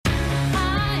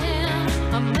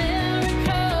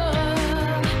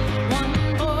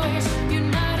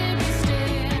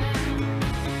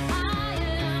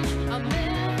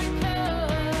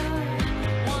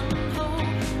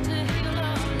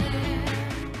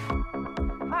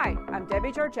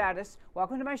Debbie Georgatos.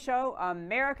 Welcome to my show,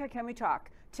 America Can We Talk?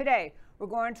 Today, we're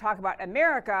going to talk about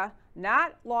America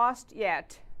Not Lost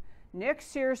Yet. Nick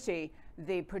Searcy,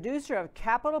 the producer of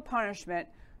Capital Punishment,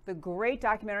 the great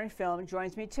documentary film,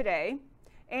 joins me today.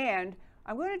 And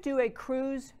I'm going to do a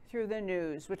cruise through the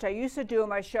news, which I used to do on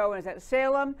my show when I was at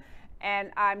Salem.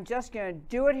 And I'm just going to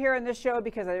do it here in this show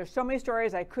because there's so many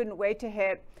stories I couldn't wait to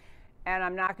hit. And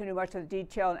I'm not going to do much of the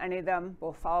detail on any of them.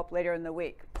 We'll follow up later in the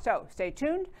week. So stay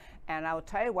tuned, and I will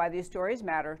tell you why these stories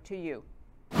matter to you.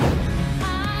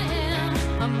 I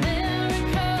am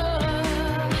America,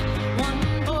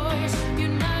 one voice,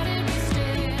 united we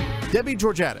stand. Debbie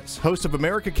Georgatos, host of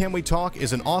America Can We Talk,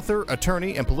 is an author,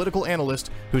 attorney, and political analyst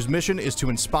whose mission is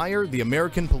to inspire the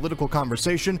American political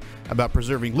conversation about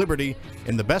preserving liberty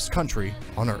in the best country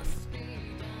on earth.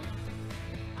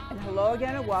 And hello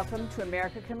again, and welcome to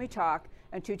America Can We Talk,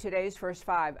 and to today's First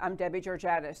Five. I'm Debbie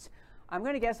Georgatos. I'm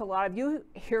going to guess a lot of you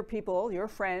hear people, your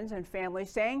friends and family,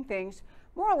 saying things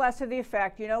more or less to the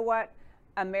effect, you know what,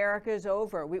 America is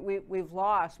over. We've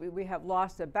lost. We have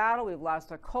lost the battle. We've lost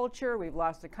the culture. We've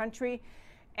lost the country.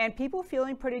 And people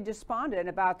feeling pretty despondent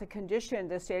about the condition,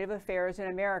 the state of affairs in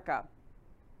America.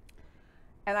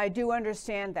 And I do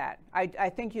understand that. I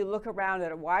think you look around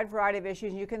at a wide variety of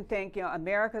issues, and you can think, you know,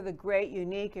 America the great,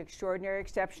 unique, extraordinary,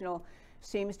 exceptional,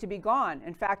 seems to be gone.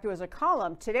 In fact, there was a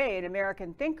column today in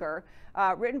American Thinker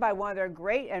written by one of their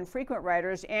great and frequent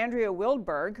writers, Andrea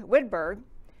Widberg,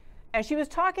 and she was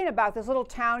talking about this little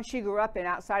town she grew up in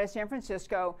outside of San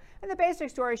Francisco. And the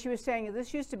basic story, she was saying,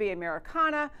 this used to be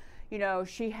Americana. You know,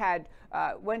 she had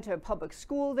went to public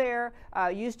school there,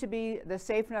 used to be the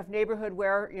safe enough neighborhood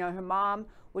where, you know, her mom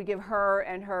would give her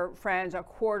and her friends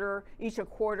each a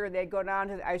quarter. They'd go down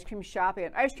to the ice cream shop, they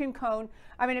had an ice cream cone.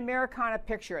 I mean, Americana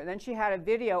picture. And then she had a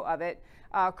video of it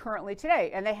currently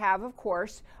today. And they have, of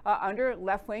course, under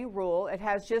left-wing rule, it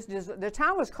has just, the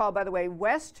town was called, by the way,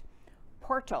 West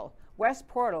Portal.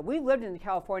 We've lived in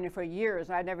California for years,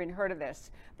 and I'd never even heard of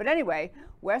this. But anyway,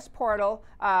 West Portal,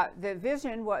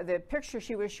 the picture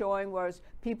she was showing was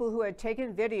people who had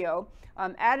taken video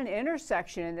at an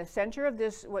intersection in the center of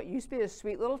this, what used to be this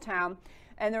sweet little town.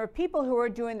 And there were people who were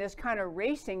doing this kind of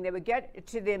racing. They would get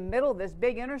to the middle of this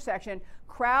big intersection,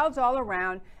 crowds all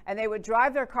around, and they would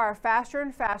drive their car faster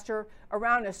and faster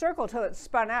around a circle till it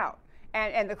spun out.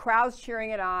 And the crowd's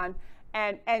cheering it on.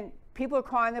 And people are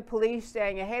calling the police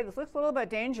saying, hey, this looks a little bit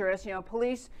dangerous. You know,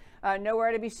 police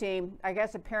nowhere to be seen. I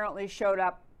guess apparently showed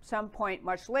up some point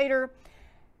much later.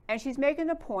 And she's making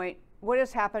the point, what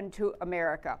has happened to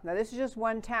America? Now, this is just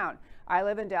one town. I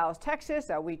live in Dallas,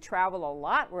 Texas. We travel a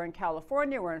lot. We're in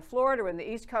California. We're in Florida. We're in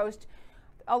the East Coast.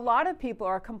 A lot of people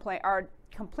are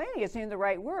complaining isn't even the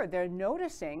right word. They're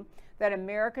noticing that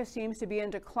America seems to be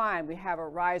in decline. We have a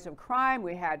rise of crime.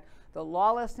 We had the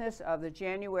lawlessness of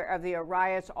the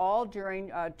riots all during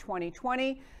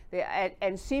 2020,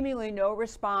 and seemingly no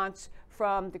response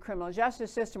from the criminal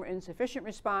justice system, or insufficient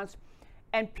response.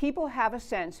 And people have a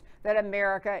sense that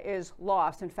America is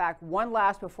lost. In fact,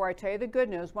 before I tell you the good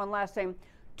news, one last thing.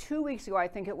 2 weeks ago, I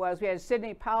think it was, we had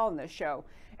Sidney Powell on this show.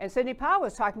 And Sidney Powell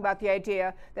was talking about the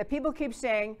idea that people keep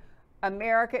saying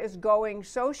America is going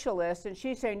socialist. And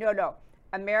she's saying, no,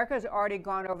 America has already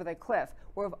gone over the cliff.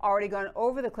 We've already gone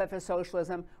over the cliff of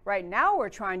socialism. Right now, what we're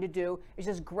trying to do is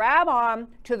just grab on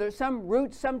to some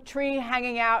root, some tree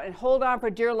hanging out, and hold on for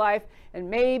dear life, and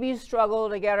maybe struggle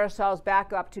to get ourselves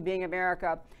back up to being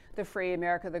America the free,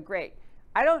 America the great.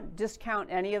 I don't discount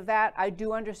any of that. I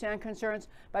do understand concerns,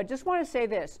 but I just want to say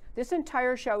this. This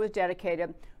entire show is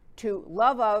dedicated to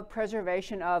love of,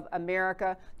 preservation of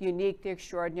America, the unique, the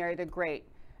extraordinary, the great.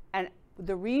 And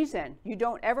the reason you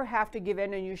don't ever have to give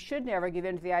in, and you should never give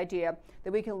in to the idea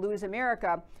that we can lose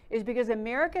America, is because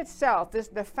America itself,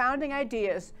 the founding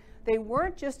ideas, they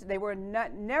were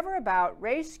never about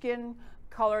race, skin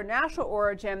color, national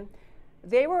origin.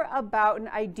 They were about an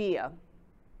idea.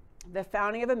 The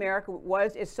founding of America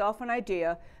was itself an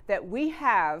idea that we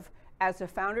have, as the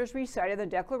founders recited in the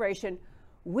Declaration,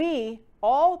 we,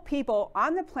 all people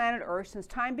on the planet Earth since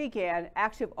time began,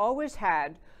 actually have always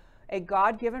had a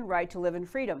God-given right to live in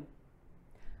freedom.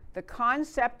 The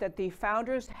concept that the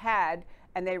founders had,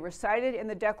 and they recited in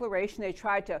the Declaration, they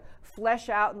tried to flesh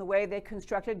out in the way they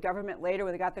constructed government later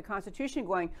when they got the Constitution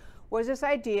going, was this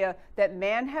idea that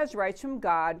man has rights from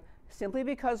God simply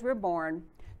because we're born,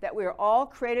 that we are all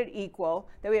created equal,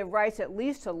 that we have rights at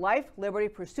least to life, liberty,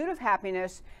 pursuit of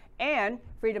happiness, and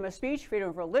freedom of speech, freedom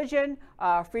of religion,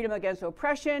 freedom against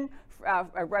oppression,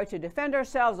 a right to defend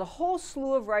ourselves, a whole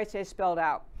slew of rights they spelled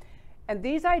out. And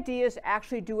these ideas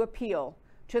actually do appeal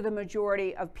to the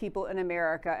majority of people in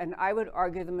America, and I would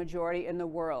argue the majority in the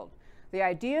world. The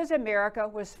ideas America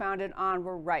was founded on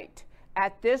were right.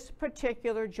 At this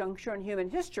particular juncture in human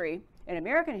history, in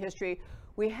American history,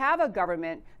 we have a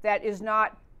government that is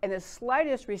not in the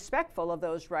slightest respectful of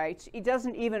those rights. He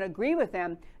doesn't even agree with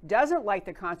them, doesn't like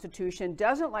the Constitution,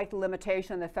 doesn't like the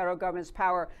limitation on the federal government's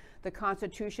power the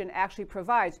Constitution actually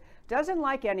provides, doesn't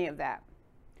like any of that.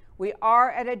 We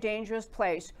are at a dangerous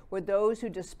place where those who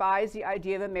despise the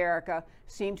idea of America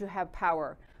seem to have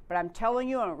power. But I'm telling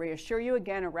you, and I'll reassure you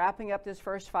again, and wrapping up this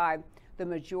first 5, the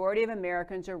majority of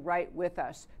Americans are right with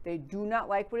us. They do not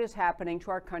like what is happening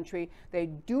to our country. They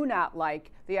do not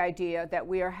like the idea that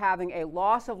we are having a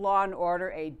loss of law and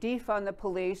order, a defund the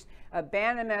police,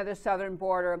 abandonment of the southern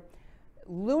border,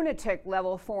 lunatic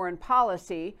level foreign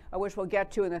policy, which we'll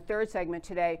get to in the third segment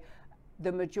today.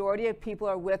 The majority of people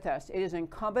are with us. It is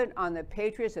incumbent on the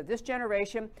patriots of this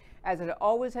generation, as it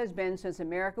always has been since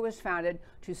America was founded,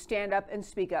 to stand up and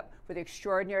speak up for the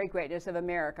extraordinary greatness of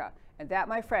America. And that,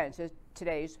 my friends, is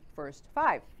today's first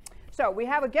 5. So we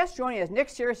have a guest joining us, Nick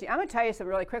Searcy. I'm going to tell you something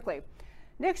really quickly.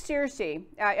 Nick Searcy,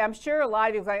 I'm sure a lot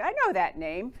of you are like, I know that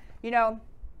name. You know,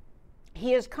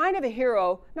 he is kind of a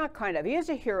hero, not kind of, he is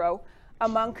a hero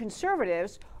among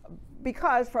conservatives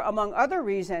because, for among other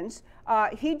reasons,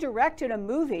 he directed a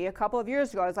movie a couple of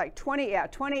years ago. It was like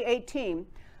 2018,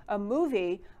 a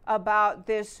movie about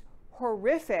this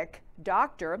horrific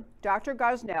doctor, Dr.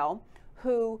 Gosnell,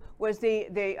 who was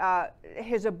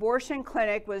his abortion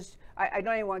clinic was, I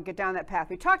don't even want to get down that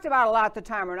path. We talked about it a lot at the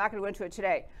time. We're not going to go into it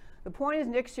today. The point is,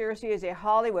 Nick Searcy is a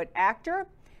Hollywood actor.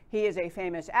 He is a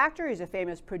famous actor. He's a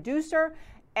famous producer.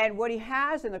 And what he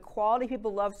has, and the quality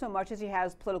people love so much, is he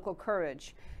has political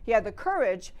courage. He had the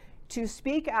courage to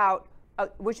speak out,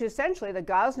 which is essentially the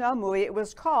Gosnell movie. It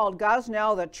was called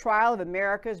Gosnell, the Trial of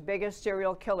America's Biggest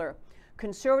Serial Killer.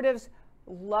 Conservatives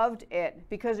loved it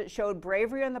because it showed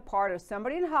bravery on the part of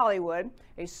somebody in Hollywood,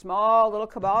 a small little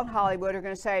cabal in Hollywood, who are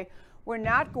going to say, we're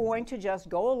not going to just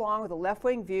go along with a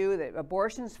left-wing view that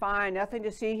abortion's fine, nothing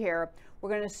to see here. We're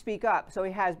going to speak up. So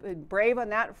he has been brave on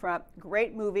that front.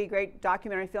 Great movie, great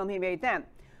documentary film he made then.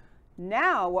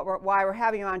 Now, why we're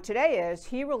having him on today is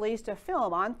he released a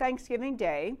film on Thanksgiving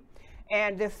Day.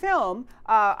 And the film,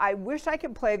 I wish I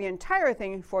could play the entire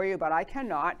thing for you, but I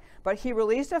cannot. But he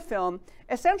released a film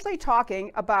essentially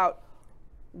talking about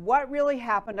what really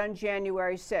happened on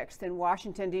January 6th in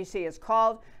Washington, D.C. It's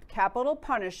called Capital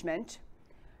Punishment.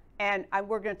 And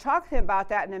we're going to talk to him about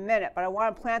that in a minute, but I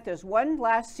want to plant this one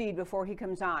last seed before he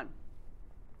comes on.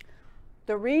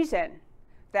 The reason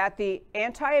that the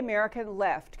anti-American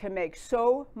left can make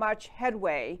so much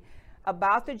headway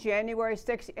about the January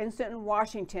 6th incident in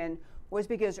Washington was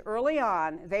because early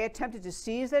on they attempted to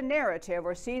seize the narrative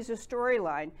or seize the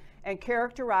storyline and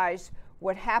characterize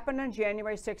what happened on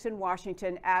January 6th in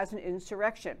Washington as an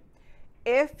insurrection.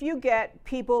 If you get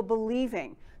people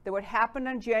believing that what happened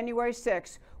on January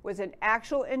 6th was an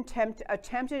actual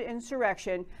attempted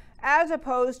insurrection, as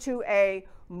opposed to a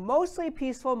mostly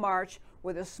peaceful march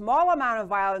with a small amount of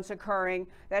violence occurring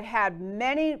that had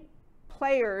many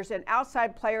players and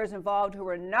outside players involved who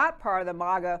were not part of the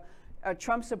MAGA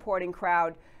Trump supporting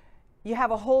crowd, you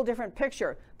have a whole different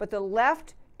picture. But the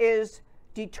left is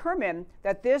determined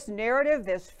that this narrative,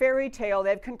 this fairy tale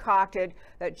they've concocted,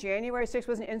 that January 6th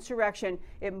was an insurrection,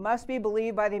 it must be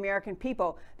believed by the American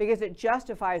people because it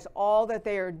justifies all that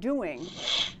they are doing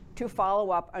to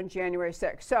follow up on January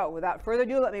 6th. So without further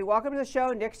ado, let me welcome to the show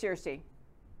Nick Searcy.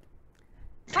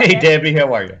 Hey, Nick. Debbie,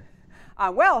 how are you?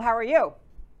 Well, how are you?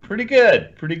 Pretty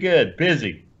good,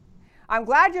 busy. I'm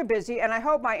glad you're busy, and I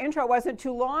hope my intro wasn't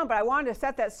too long, but I wanted to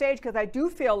set that stage because I do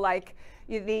feel like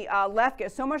the left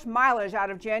gets so much mileage out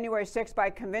of January 6th by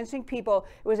convincing people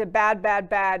it was a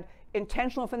bad,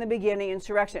 intentional from the beginning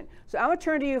insurrection. So I'm going to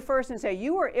turn to you first and say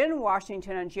you were in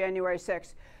Washington on January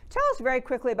 6th. Tell us very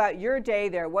quickly about your day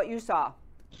there, what you saw.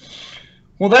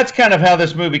 Well, that's kind of how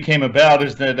this movie came about,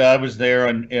 is that I was there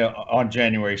on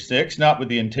January 6th, not with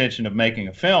the intention of making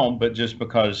a film, but just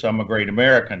because I'm a great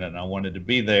American and I wanted to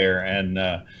be there. And,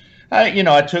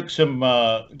 I took some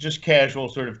just casual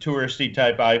sort of touristy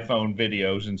type iPhone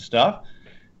videos and stuff.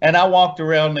 And I walked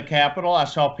around the Capitol. I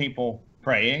saw people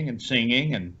praying and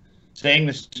singing and saying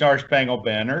the Star Spangled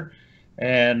Banner.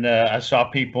 And I saw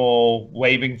people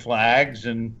waving flags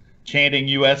and chanting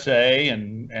USA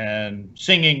and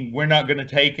singing "We're not going to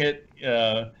take it,"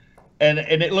 and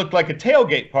it looked like a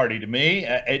tailgate party to me.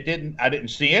 I didn't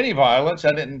see any violence.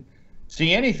 I didn't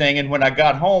see anything. And when I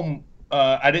got home,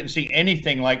 I didn't see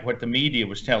anything like what the media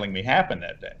was telling me happened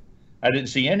that day. I didn't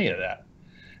see any of that.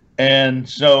 And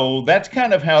so that's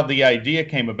kind of how the idea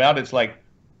came about. It's like,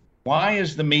 why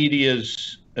is the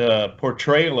media's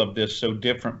portrayal of this so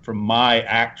different from my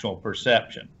actual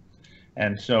perception?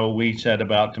 And so we set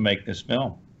about to make this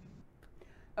film.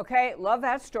 Okay, love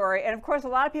that story. And of course, a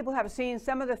lot of people have seen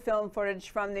some of the film footage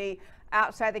from the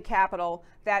outside the Capitol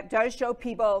that does show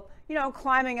people, you know,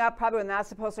 climbing up probably when they're not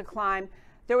supposed to climb.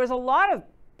 There was a lot of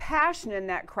passion in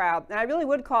that crowd, and I really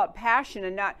would call it passion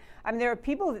and not, I mean, there are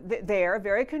people there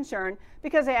very concerned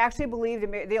because they actually believed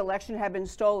the election had been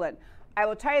stolen. I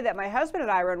will tell you that my husband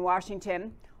and I were in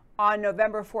Washington on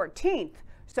November 14th.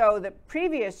 So the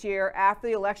previous year, after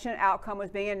the election outcome was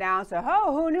being announced,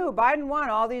 oh, who knew? Biden won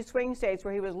all these swing states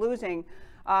where he was losing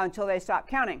until they stopped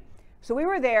counting. So we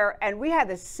were there, and we had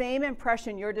the same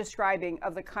impression you're describing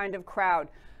of the kind of crowd.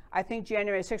 I think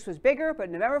January 6th was bigger, but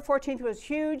November 14th was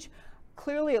huge.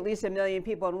 Clearly, at least 1 million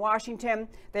people in Washington.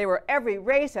 They were every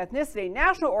race, ethnicity,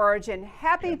 national origin,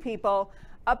 happy people,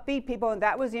 upbeat people, and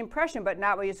that was the impression, but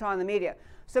not what you saw in the media.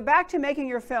 So back to making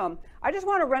your film. I just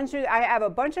want to run through, I have a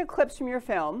bunch of clips from your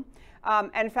film.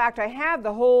 In fact, I have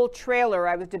the whole trailer.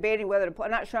 I was debating whether to play,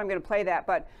 I'm not sure I'm going to play that,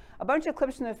 but a bunch of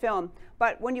clips from the film.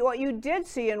 But what you did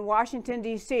see in Washington,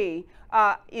 D.C.,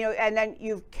 you know, and then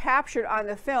you've captured on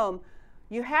the film,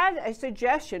 you had a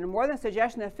suggestion, more than a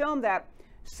suggestion in the film, that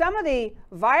some of the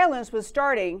violence was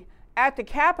starting at the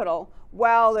Capitol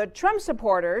while the Trump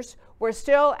supporters were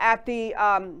still at the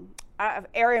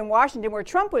area in Washington where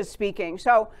Trump was speaking.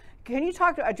 So can you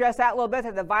address that a little bit,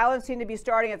 that the violence seemed to be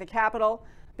starting at the Capitol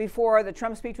before the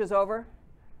Trump speech was over?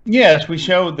 Yes, we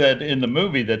showed that in the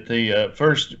movie that the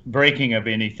first breaking of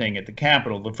anything at the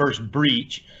Capitol, the first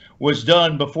breach, was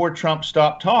done before Trump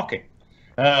stopped talking.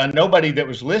 Nobody that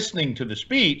was listening to the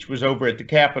speech was over at the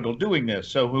Capitol doing this.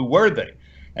 So who were they?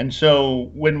 And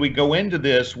so when we go into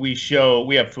this, we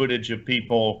have footage of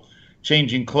people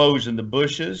changing clothes in the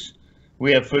bushes.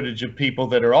 We have footage of people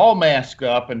that are all masked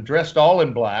up and dressed all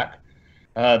in black,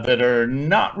 that are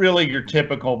not really your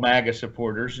typical MAGA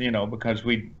supporters, you know, because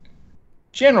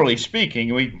generally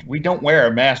speaking, we don't wear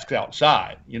our masks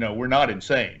outside. You know, we're not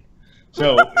insane.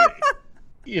 So,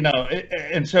 you know,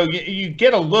 and so you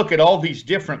get a look at all these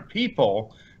different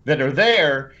people that are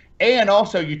there. And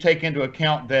also you take into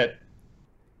account that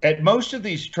at most of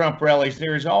these Trump rallies,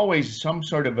 there is always some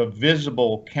sort of a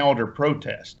visible counter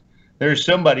protest. There's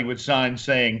somebody with signs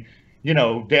saying, you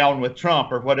know, down with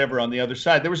Trump or whatever on the other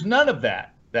side. There was none of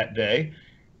that day.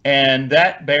 And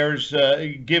that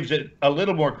gives it a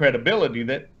little more credibility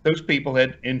that those people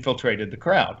had infiltrated the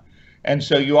crowd. And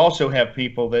so you also have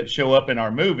people that show up in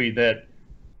our movie that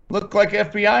look like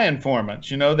FBI informants.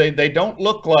 You know, they don't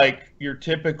look like your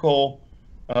typical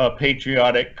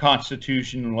patriotic,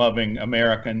 Constitution-loving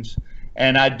Americans.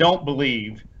 And I don't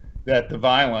believe that the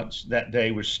violence that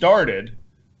day was started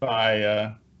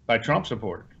by Trump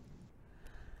supporters.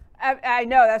 I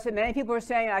know that's what many people are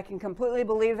saying. I can completely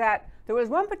believe that. There was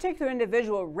one particular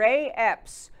individual, Ray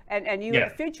Epps, and you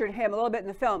featured him a little bit in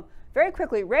the film. Very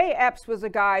quickly, Ray Epps was a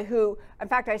guy who, in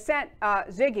fact, I sent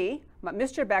Ziggy,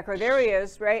 Mr. Becker, there he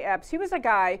is, Ray Epps. He was a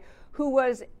guy who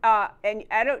was, and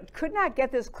I could not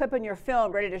get this clip in your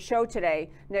film ready to show today,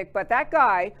 Nick, but that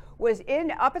guy was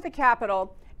up at the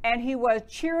Capitol, and he was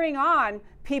cheering on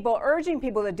people, urging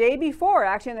people the day before,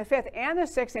 actually on the 5th and the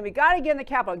 6th, saying, we got to get in the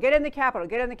Capitol, get in the Capitol,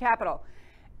 get in the Capitol.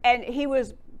 And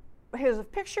his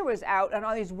picture was out on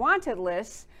all these wanted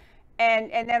lists,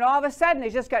 and then all of a sudden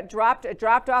it just got dropped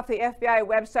off the FBI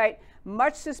website.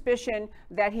 Much suspicion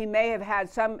that he may have had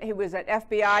he was an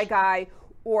FBI guy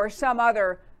or some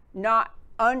other not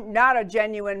a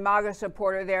genuine MAGA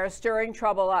supporter there stirring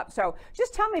trouble up. So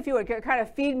just tell me, if you would kind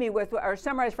of feed me with, or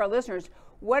summarize for our listeners,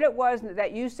 what it was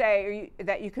that you say, or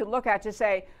that you could look at to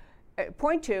say,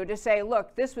 point to say,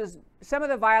 look, this was some of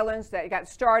the violence that got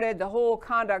started, the whole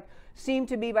conduct seemed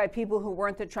to be by people who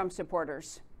weren't the Trump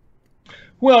supporters.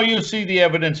 Well, you'll see the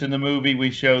evidence in the movie.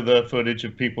 We show the footage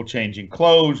of people changing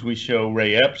clothes. We show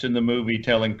Ray Epps in the movie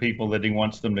telling people that he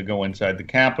wants them to go inside the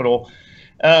Capitol.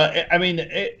 I mean,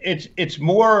 it's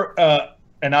more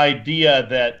an idea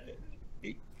that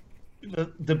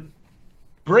the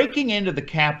breaking into the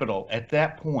Capitol at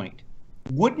that point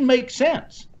wouldn't make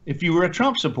sense if you were a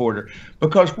Trump supporter,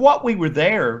 because what we were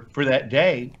there for that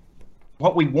day,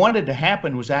 what we wanted to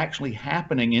happen was actually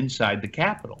happening inside the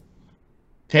Capitol.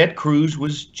 Ted Cruz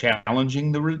was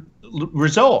challenging the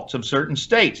results of certain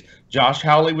states. Josh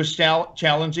Hawley was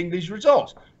challenging these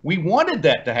results. We wanted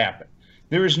that to happen.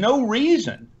 There is no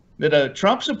reason that a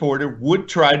Trump supporter would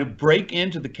try to break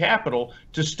into the Capitol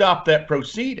to stop that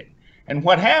proceeding. And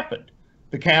what happened?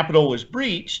 The Capitol was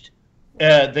breached.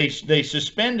 They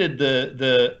suspended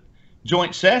the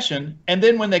joint session. And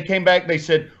then when they came back, they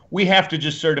said, we have to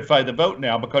just certify the vote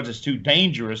now because it's too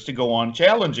dangerous to go on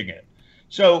challenging it.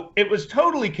 So it was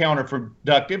totally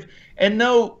counterproductive, and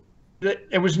no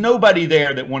there was nobody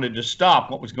there that wanted to stop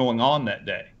what was going on that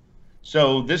day.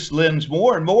 So this lends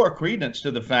more and more credence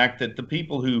to the fact that the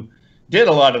people who did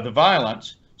a lot of the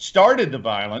violence started the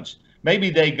violence. Maybe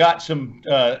they got some,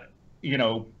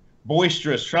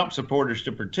 boisterous Trump supporters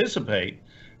to participate,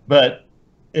 but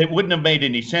it wouldn't have made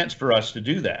any sense for us to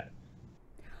do that.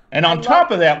 And on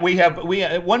top of that, we have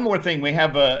one more thing. We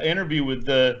have an interview with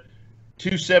the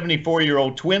two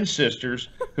 74-year-old twin sisters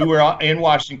who were in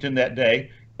Washington that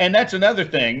day. And that's another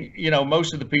thing.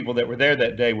 Most of the people that were there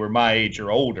that day were my age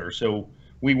or older, so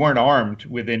we weren't armed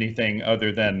with anything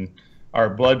other than our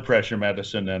blood pressure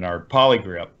medicine and our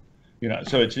polygrip.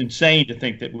 So it's insane to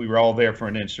think that we were all there for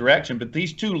an insurrection. But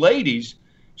these two ladies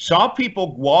saw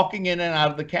people walking in and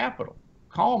out of the Capitol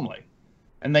calmly,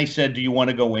 and they said, "Do you want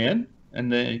to go in?"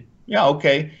 And they, "Yeah,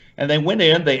 okay." And they went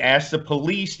in. They asked the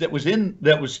police that was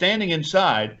standing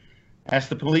inside,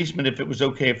 asked the policeman if it was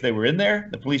okay if they were in there.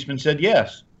 The policeman said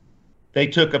yes. They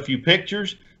took a few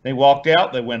pictures. They walked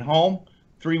out. They went home.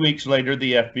 3 weeks later,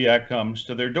 the FBI comes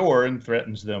to their door and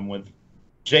threatens them with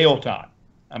jail time.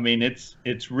 I mean, it's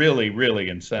really, really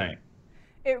insane.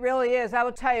 It really is. I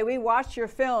will tell you, we watched your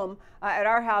film at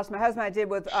our house. My husband and I did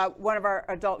with one of our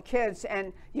adult kids,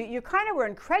 and you kind of were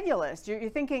incredulous. You're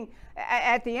thinking,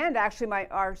 at the end, actually,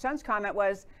 our son's comment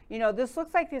was, this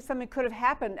looks like something could have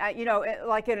happened,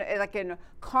 like in a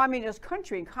communist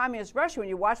country, in communist Russia, when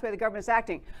you watch the way the government's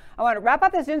acting. I want to wrap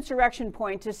up this insurrection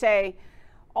point to say,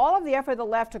 all of the effort of the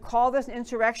left to call this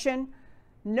insurrection,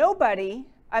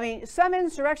 some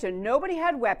insurrection, nobody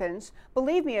had weapons.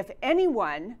 Believe me, if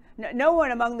anyone, no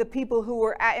one among the people who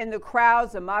were in the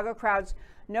crowds, the MAGA crowds,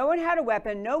 no one had a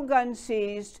weapon, no guns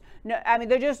seized.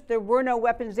 There were no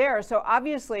weapons there. So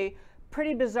obviously,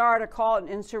 pretty bizarre to call it an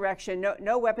insurrection,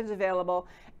 no weapons available.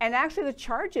 And actually the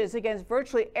charges against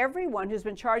virtually everyone who's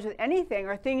been charged with anything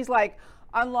are things like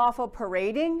unlawful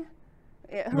parading.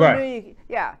 Right.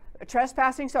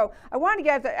 Trespassing. So I want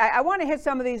to hit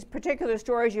some of these particular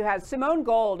stories you had. Simone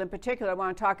Gold in particular I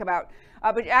want to talk about.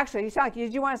 But actually,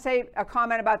 did you want to say a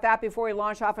comment about that before we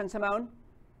launch off on Simone?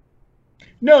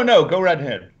 No, go right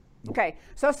ahead. Okay.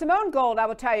 So Simone Gold, I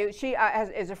will tell you, she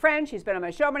is a friend. She's been on my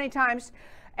show many times.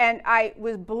 And I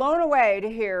was blown away to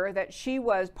hear that she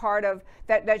was part of,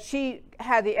 that she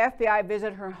had the FBI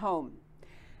visit her home.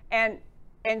 And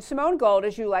Simone Gold,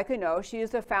 as you likely know, she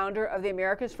is the founder of the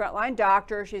America's Frontline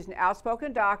Doctor. She's an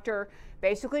outspoken doctor,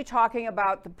 basically talking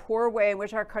about the poor way in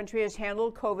which our country has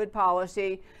handled COVID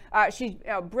policy. She's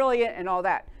brilliant and all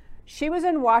that. She was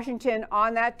in Washington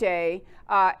on that day,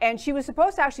 and she was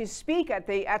supposed to actually speak at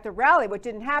the rally, which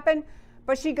didn't happen.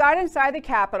 But she got inside the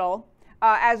Capitol,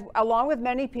 along with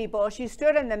many people. She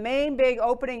stood in the main big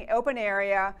open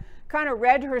area, kind of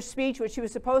read her speech, which she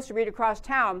was supposed to read across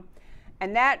town.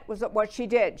 And that was what she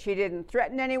did. She didn't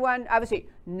threaten anyone. Obviously,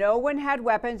 no one had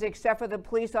weapons except for the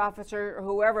police officer or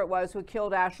whoever it was who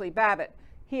killed Ashley Babbitt.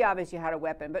 He obviously had a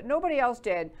weapon, but nobody else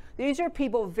did. These are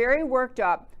people very worked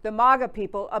up, the MAGA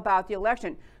people, about the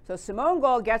election. So Simone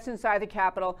Gold gets inside the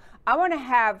Capitol. I want to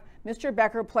have Mr.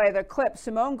 Becker play the clip.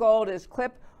 Simone Gold is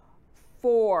clip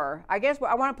 4. I guess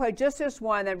I want to play just this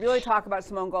one and really talk about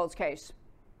Simone Gold's case.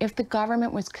 If the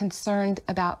government was concerned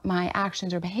about my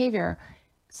actions or behavior,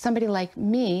 somebody like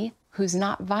me, who's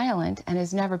not violent and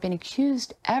has never been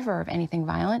accused ever of anything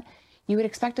violent, you would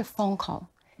expect a phone call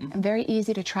and very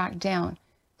easy to track down.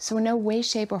 So in no way,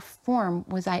 shape, or form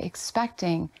was I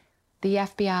expecting the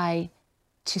FBI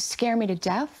to scare me to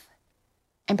death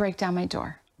and break down my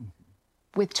door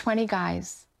with 20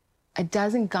 guys, a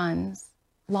dozen guns,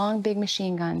 long, big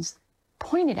machine guns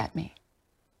pointed at me.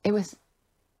 It was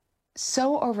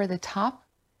so over the top,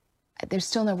 there's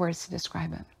still no words to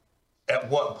describe it. At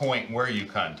what point were you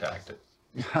contacted?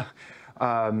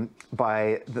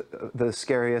 By the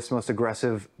scariest, most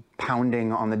aggressive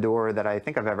pounding on the door that I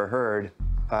think I've ever heard,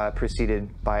 preceded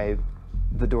by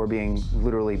the door being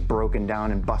literally broken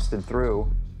down and busted through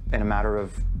in a matter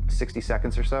of 60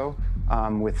 seconds or so,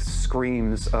 with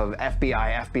screams of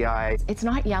FBI, FBI. It's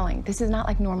not yelling. This is not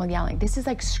like normal yelling. This is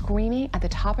like screaming at the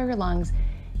top of your lungs.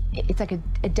 It's like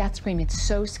a death scream. It's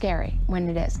so scary when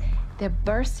it is. They're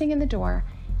bursting in the door.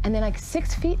 And then like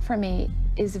 6 feet from me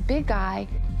is a big guy,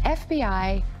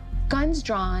 FBI, guns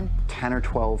drawn. 10 or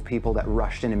 12 people that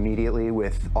rushed in immediately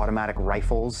with automatic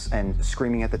rifles and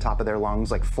screaming at the top of their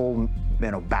lungs like full,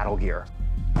 battle gear.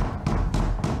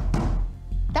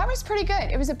 That was pretty good.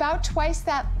 It was about twice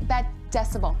that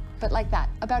decibel, but like that,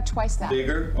 about twice that.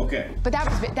 Bigger? Okay. But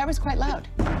that was quite loud.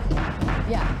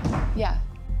 Yeah.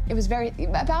 It was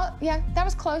that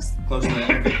was close. Close enough.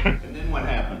 And then what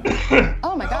happened?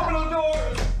 Oh my God. Open the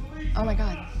door! Oh my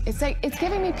God. It's like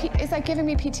giving me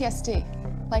PTSD.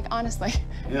 Like, honestly,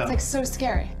 Yeah. it's like so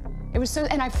scary. It was so,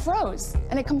 and I froze,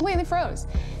 and it completely froze.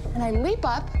 And I leap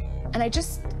up, and I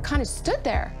just kind of stood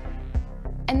there.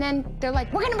 And then they're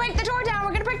like, we're gonna break the door down,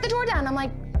 we're gonna break the door down. I'm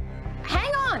like,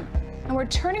 hang on. And we're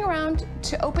turning around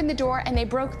to open the door, and they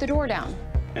broke the door down.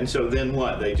 And so then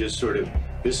what? They just sort of,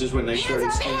 this is when they started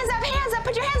Hands up, saying, hands up, hands up,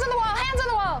 put your hands on the wall, hands on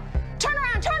the wall. Turn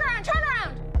around, turn around, turn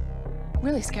around.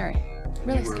 Really scary,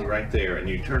 really you were scary. right there, and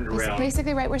you turned It's around,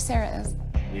 basically right where Sarah is.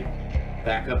 you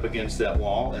back up against that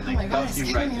wall, and Oh they my God, cuffed it's you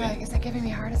giving right me there. like, it's like giving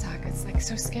me a heart attack. It's like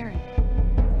so scary.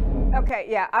 Okay,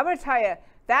 yeah, I'm going to tell you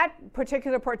that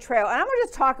particular portrayal, and I'm going to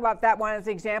just talk about that one as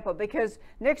an example because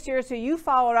Nick Searcy, you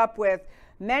followed up with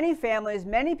many families,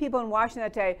 many people in Washington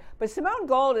that day, but Simone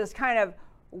Gold is kind of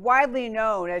widely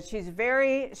known as she's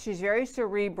very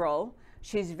cerebral,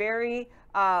 she's very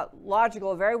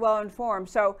logical, very well informed.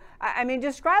 So, I mean,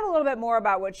 describe a little bit more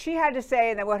about what she had to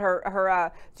say, and then what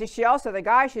she also, the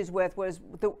guy she's with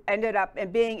ended up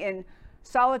being in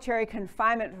solitary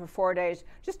confinement for 4 days.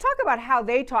 Just talk about how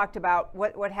they talked about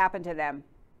what happened to them.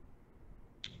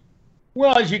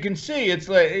 Well, as you can see, it's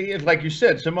like you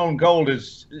said, Simone Gold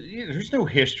there's no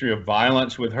history of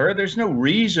violence with her. There's no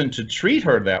reason to treat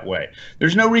her that way.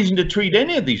 There's no reason to treat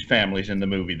any of these families in the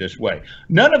movie this way.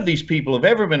 None of these people have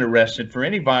ever been arrested for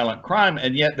any violent crime,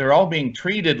 and yet they're all being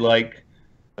treated like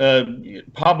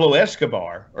Pablo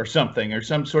Escobar or something, or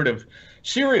some sort of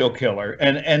serial killer.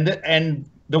 And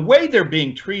the way they're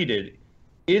being treated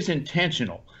is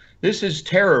intentional. This is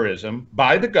terrorism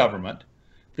by the government.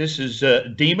 This is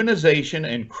demonization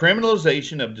and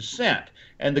criminalization of dissent.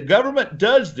 And the government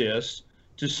does this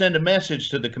to send a message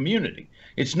to the community.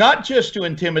 It's not just to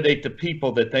intimidate the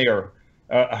people that they are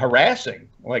harassing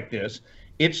like this.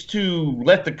 It's to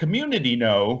let the community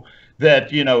know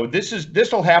that, you know,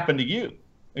 this will happen to you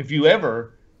if you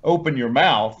ever open your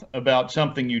mouth about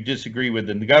something you disagree with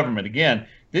in the government. Again,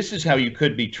 this is how you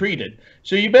could be treated.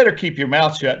 So you better keep your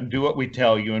mouth shut and do what we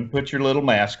tell you and put your little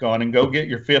mask on and go get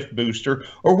your 5th booster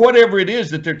or whatever it is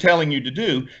that they're telling you to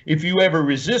do. If you ever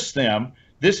resist them,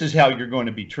 this is how you're going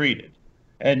to be treated.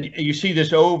 And you see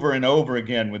this over and over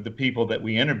again with the people that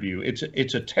we interview.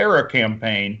 It's a terror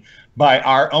campaign by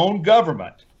our own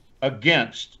government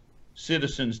against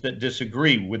citizens that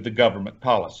disagree with the government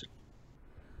policy.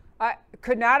 I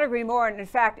could not agree more. And in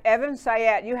fact, Evan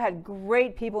Sayet, you had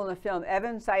great people in the film.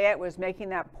 Evan Sayet was making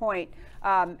that point,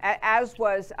 as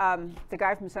was the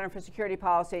guy from Center for Security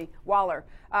Policy, Waller,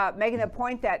 making the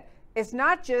point that it's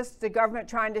not just the government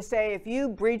trying to say, if you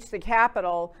breach the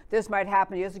Capitol, this might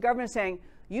happen to you. It's the government saying,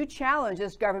 you challenge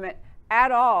this government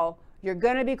at all, you're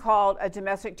going to be called a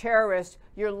domestic terrorist.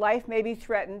 Your life may be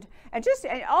threatened. And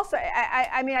also,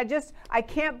 I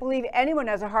can't believe anyone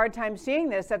has a hard time seeing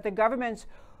this, that the government's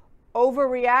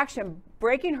overreaction,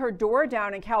 breaking her door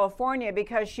down in California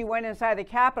because she went inside the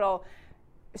Capitol,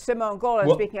 Simone Gold, I'm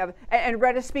speaking of, and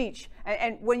read a speech.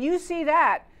 And when you see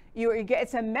that,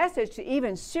 it's a message to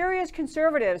even serious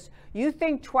conservatives. You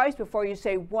think twice before you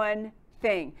say one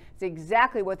thing. It's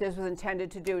exactly what this was intended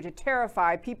to do, to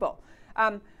terrify people.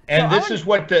 And this is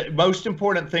what the most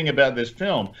important thing about this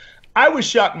film. I was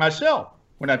shocked myself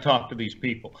when I talked to these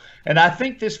people. And I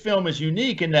think this film is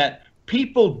unique in that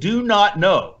people do not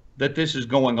know that this is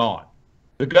going on.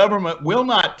 The government will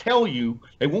not tell you.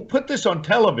 They won't put this on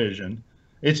television.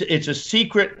 It's a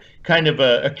secret kind of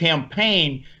a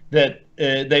campaign that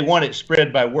they want it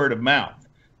spread by word of mouth.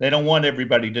 They don't want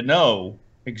everybody to know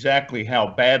exactly how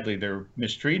badly they're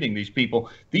mistreating these people.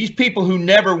 These people who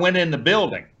never went in the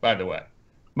building, by the way.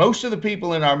 Most of the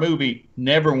people in our movie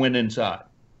never went inside.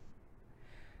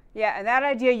 Yeah, and that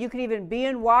idea you could even be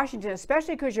in Washington,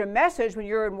 especially because your message when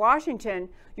you're in Washington,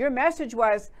 your message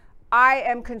was, I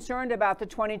am concerned about the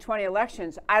 2020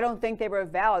 elections. I don't think they were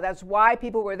valid. That's why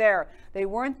people were there. They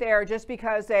weren't there just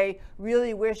because they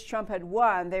really wish Trump had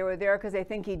won. They were there because they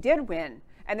think he did win.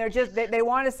 And they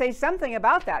want to say something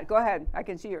about that. Go ahead. I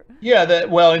can see your. Yeah,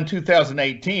 well, in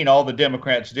 2018, all the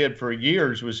Democrats did for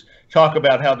years was talk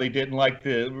about how they didn't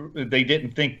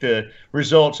think the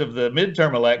results of the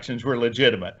midterm elections were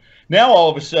legitimate. Now, all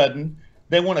of a sudden,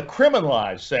 they want to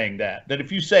criminalize saying that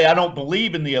if you say, I don't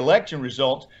believe in the election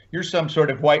results, you're some sort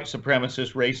of white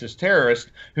supremacist, racist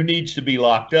terrorist who needs to be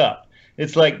locked up.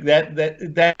 It's like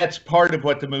that's part of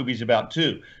what the movie's about,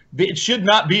 too. It should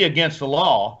not be against the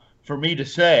law for me to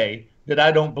say that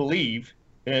I don't believe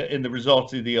in the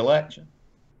results of the election.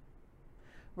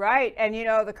 Right. And, you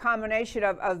know, the combination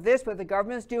of this, what the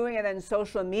government's doing, and then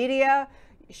social media,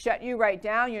 shut you right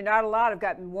down. You're not allowed. I've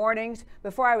gotten warnings.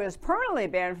 Before I was permanently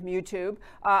banned from YouTube,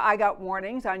 I got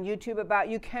warnings on YouTube about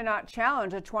you cannot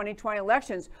challenge the 2020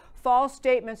 elections false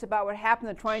statements about what happened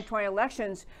in the 2020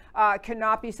 elections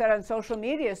cannot be said on social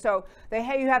media. So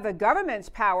you have the government's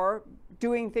power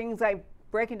doing things like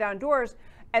breaking down doors,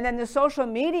 and then the social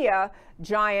media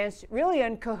giants really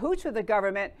in cahoots with the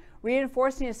government,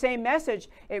 reinforcing the same message.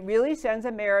 It really sends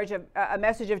a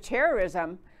message of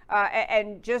terrorism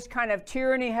and just kind of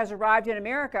tyranny has arrived in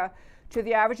America to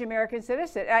the average American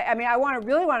citizen. I mean, I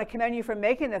really want to commend you for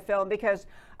making the film, because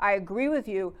I agree with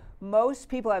you. Most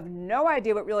people have no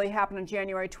idea what really happened on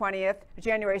January 20th,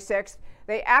 January 6th.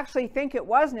 They actually think it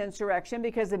was an insurrection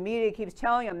because the media keeps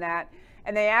telling them that.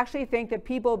 And they actually think that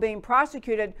people being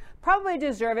prosecuted probably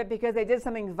deserve it because they did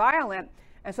something violent.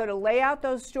 And so to lay out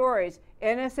those stories,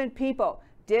 innocent people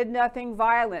did nothing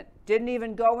violent, didn't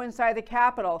even go inside the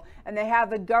Capitol, and they have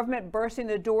the government bursting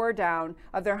the door down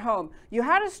of their home. You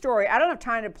had a story, I don't have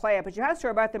time to play it, but you had a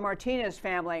story about the Martinez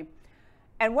family.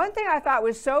 And one thing I thought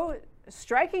was so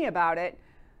striking about it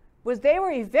was they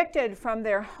were evicted from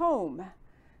their home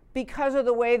because of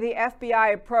the way the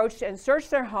FBI approached and searched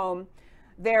their home.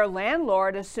 Their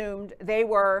landlord assumed they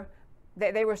were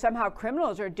somehow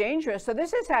criminals or dangerous. So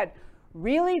this has had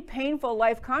really painful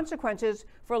life consequences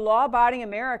for law-abiding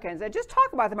Americans. And just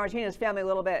talk about the Martinez family a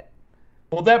little bit.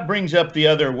 Well, that brings up the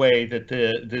other way that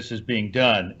this is being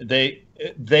done. They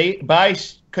by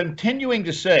continuing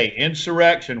to say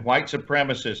insurrection, white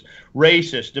supremacists,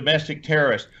 racist, domestic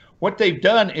terrorists, what they've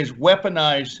done is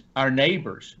weaponize our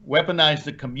neighbors, weaponize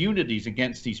the communities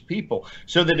against these people,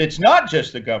 so that it's not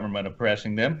just the government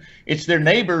oppressing them, it's their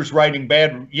neighbors writing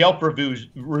bad Yelp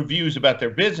reviews about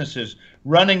their businesses,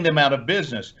 running them out of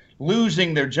business,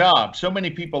 losing their jobs. So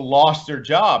many people lost their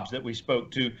jobs that we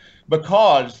spoke to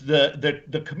because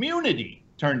the community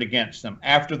turned against them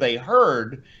after they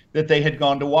heard that they had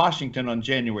gone to Washington on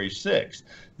January 6th.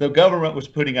 The government was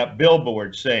putting up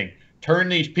billboards saying, turn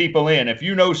these people in. If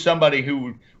you know somebody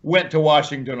who went to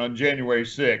Washington on January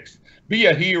 6th, be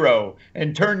a hero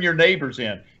and turn your neighbors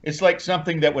in. It's like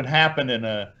something that would happen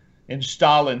in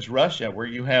Stalin's Russia, where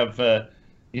you have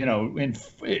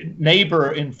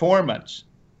neighbor informants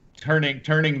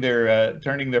turning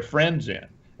their friends in,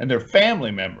 and their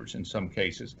family members in some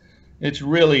cases. It's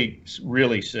really,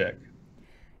 really sick.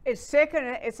 It's sick and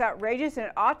it's outrageous, and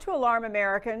it ought to alarm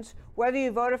Americans, whether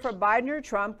you voted for Biden or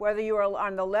Trump, whether you are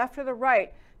on the left or the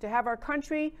right, to have our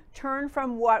country turn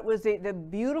from what was the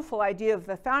beautiful idea of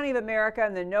the founding of America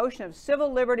and the notion of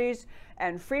civil liberties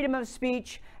and freedom of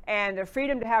speech and the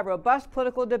freedom to have robust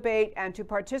political debate and to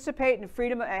participate in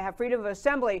freedom and have freedom of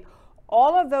assembly.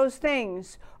 All of those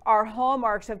things are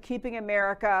hallmarks of keeping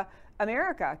America,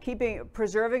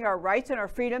 preserving our rights and our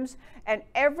freedoms, and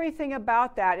everything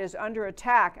about that is under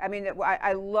attack. I mean,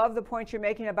 I love the point you're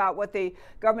making about what the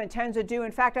government tends to do.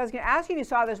 In fact, I was going to ask you if you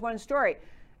saw this one story.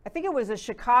 I think it was the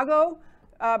Chicago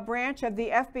branch of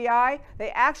the FBI. They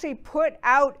actually put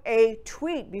out a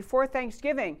tweet before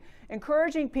Thanksgiving,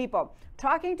 encouraging people,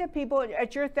 talking to people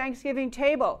at your Thanksgiving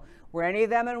table. Were any of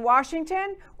them in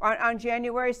Washington on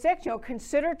January 6th?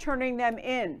 Consider turning them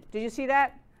in. Did you see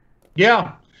that?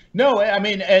 Yeah. No, I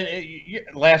mean,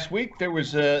 last week there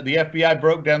was the FBI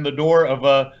broke down the door of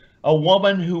a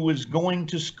woman who was going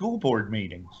to school board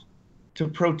meetings to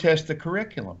protest the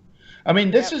curriculum. I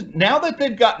mean, this is, now that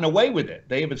they've gotten away with it,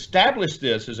 they have established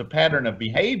this as a pattern of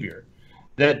behavior,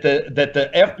 that the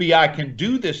FBI can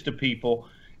do this to people.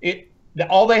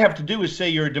 All they have to do is say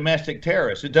you're a domestic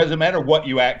terrorist. It doesn't matter what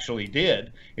you actually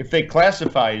did. If they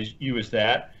classify you as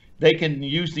that, they can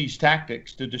use these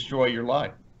tactics to destroy your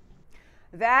life.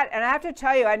 That, and I have to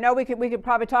tell you, I know we could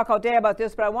probably talk all day about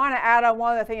this, but I want to add on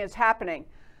one other thing that's happening.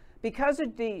 Because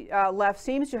the left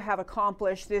seems to have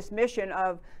accomplished this mission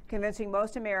of convincing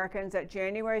most Americans that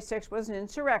January 6th was an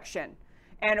insurrection,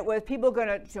 and it was people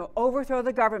going to overthrow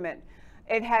the government,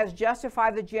 it has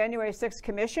justified the January 6th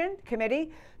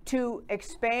committee to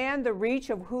expand the reach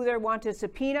of who they want to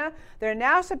subpoena. They're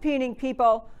now subpoenaing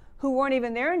people who weren't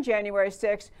even there in January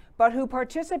 6th, but who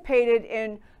participated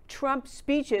in Trump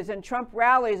speeches and Trump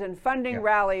rallies and funding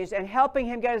rallies and helping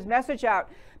him get his message out,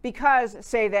 because,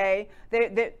 say they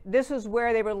this is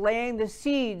where they were laying the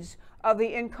seeds of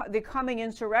the coming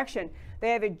insurrection.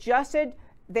 They have adjusted,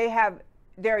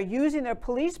 they're using their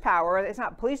police power, it's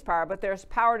not police power, but there's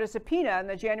power to subpoena in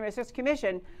the January 6th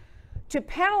Commission to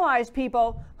penalize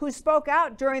people who spoke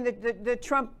out during the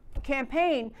Trump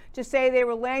campaign to say they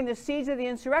were laying the seeds of the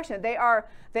insurrection. They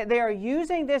are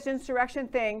using this insurrection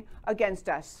thing against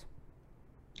us.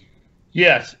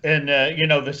 Yes, and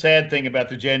the sad thing about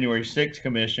the January 6th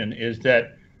Commission is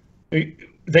that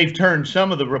they've turned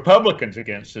some of the Republicans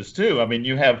against us too. I mean,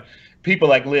 you have people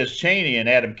like Liz Cheney and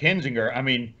Adam Kinzinger. I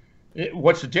mean,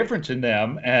 what's the difference in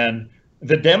them and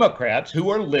the Democrats, who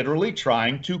are literally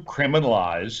trying to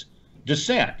criminalize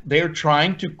dissent. They are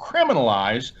trying to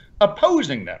criminalize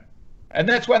opposing them. And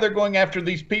that's why they're going after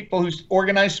these people who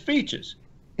organize speeches.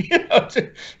 You know,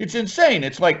 it's insane.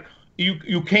 It's like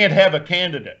you can't have a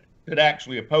candidate that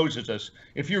actually opposes us.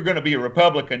 If you're going to be a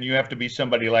Republican, you have to be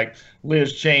somebody like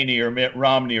Liz Cheney or Mitt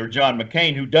Romney or John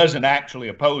McCain, who doesn't actually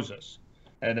oppose us.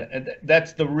 And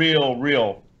that's the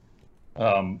real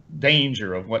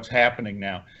danger of what's happening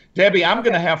now. Debbie, I'm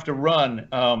going to have to run.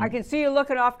 I can see you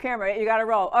looking off camera. You got to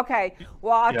roll. Okay.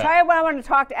 Well, I'll tell you what I want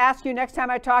to ask you next time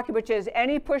I talk to you, which is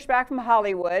any pushback from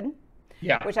Hollywood.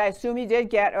 Yeah. Which I assume you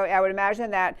did get, or I would imagine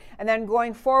that. And then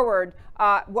going forward,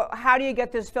 how do you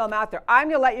get this film out there? I'm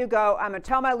going to let you go. I'm going to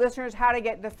tell my listeners how to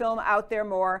get the film out there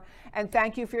more. And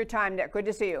thank you for your time, Nick. Good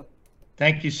to see you.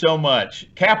 Thank you so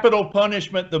much.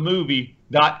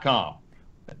 CapitalPunishmentTheMovie.com.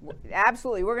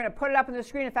 Absolutely. We're going to put it up on the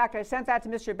screen. In fact, I sent that to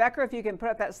Mr. Becker. If you can put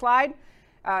up that slide.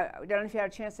 I don't know if you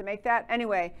had a chance to make that.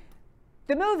 Anyway,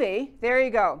 the movie, there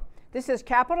you go. This is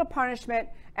Capital Punishment,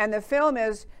 and the film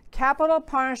is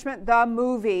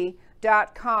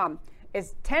CapitalPunishmentTheMovie.com.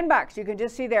 It's $10. You can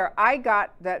just see there. I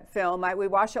got that film. We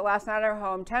watched it last night at our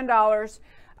home. $10.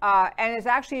 And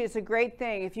it's a great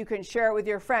thing if you can share it with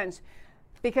your friends.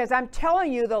 Because I'm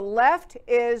telling you, the left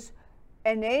is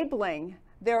enabling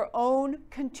their own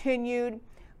continued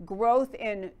growth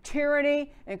in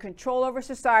tyranny and control over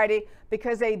society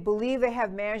because they believe they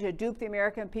have managed to dupe the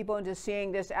American people into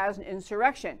seeing this as an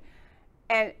insurrection.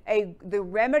 And the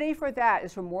remedy for that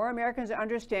is for more Americans to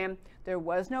understand there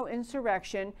was no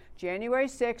insurrection. January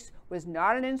 6th was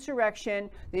not an insurrection.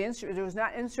 There was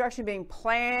not insurrection being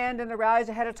planned in the rallies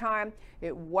ahead of time.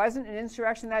 It wasn't an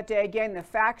insurrection that day. Again, the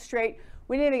facts straight.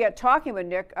 We didn't even get talking with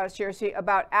Nick Searcy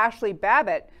about Ashley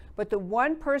Babbitt, but the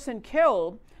one person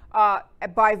killed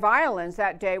by violence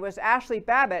that day was Ashley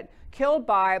Babbitt, killed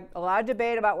by a lot of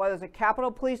debate about whether it's a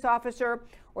Capitol police officer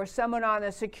or someone on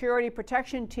the security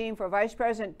protection team for Vice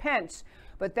President Pence.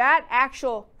 But that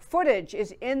actual footage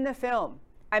is in the film.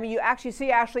 I mean, you actually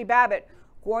see Ashley Babbitt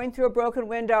going through a broken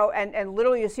window, and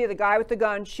literally you see the guy with the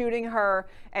gun shooting her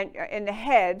and in the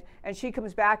head, and she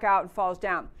comes back out and falls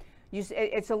down.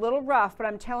 It's a little rough, but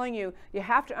I'm telling you, you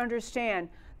have to understand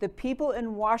the people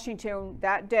in Washington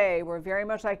that day were very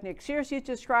much like Nick Searcy is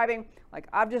describing, like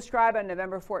I've described on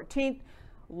November 14th,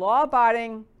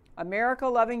 law-abiding,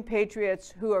 America-loving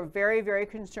patriots who are very, very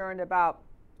concerned about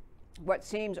what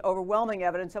seems overwhelming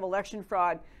evidence of election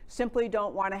fraud, simply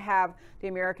don't want to have the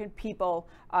American people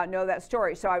know that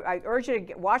story. So I urge you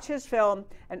to watch his film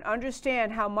and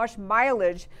understand how much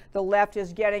mileage the left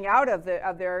is getting out of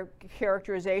their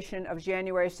characterization of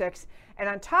January 6th. And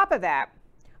on top of that,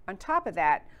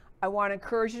 I want to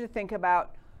encourage you to think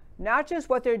about not just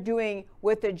what they're doing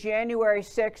with the January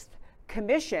 6th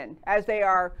commission, as they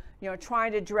are,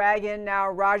 trying to drag in now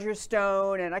Roger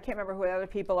Stone, and I can't remember who the other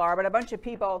people are, but a bunch of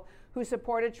people who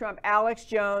supported Trump, Alex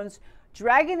Jones,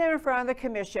 dragging them in front of the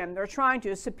commission. They're trying to,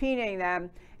 subpoenaing them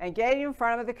and getting in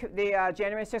front of the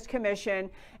January 6th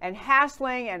commission and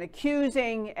hassling and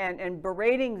accusing and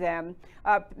berating them,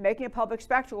 making a public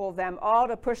spectacle of them, all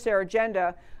to push their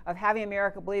agenda of having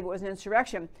America believe it was an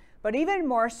insurrection. But even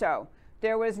more so,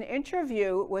 there was an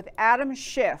interview with Adam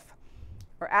Schiff,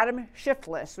 or Adam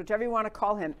Schiffless, whichever you want to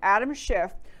call him, Adam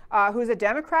Schiff, who's a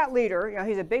Democrat leader.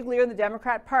 He's a big leader in the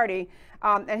Democrat Party,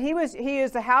 and he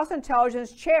is the House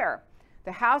Intelligence Chair,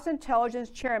 the House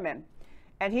Intelligence Chairman,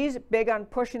 and he's big on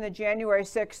pushing the January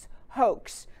 6th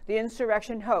hoax, the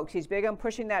insurrection hoax. He's big on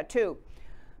pushing that too.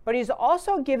 But he's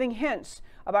also giving hints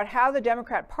about how the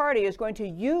Democrat Party is going to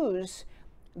use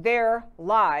their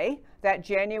lie that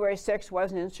January 6th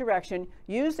was an insurrection,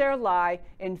 use their lie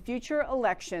in future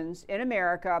elections in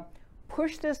America,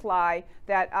 push this lie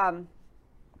that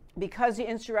because the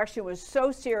insurrection was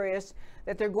so serious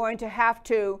that they're going to have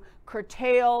to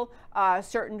curtail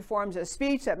certain forms of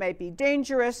speech that might be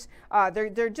dangerous.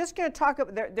 They're just going to talk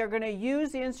about, they're going to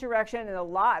use the insurrection and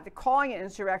they're calling it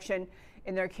insurrection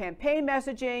in their campaign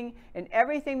messaging and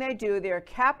everything they do. They're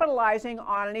capitalizing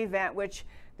on an event which,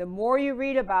 the more you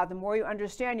read about, the more you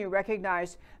understand, you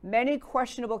recognize many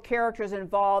questionable characters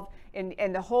involved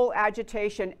in the whole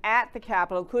agitation at the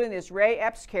Capitol, including this Ray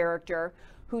Epps character,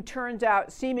 who turns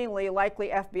out seemingly likely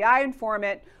FBI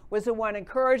informant, was the one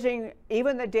encouraging,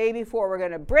 even the day before, we're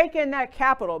going to break in that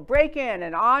Capitol, break in,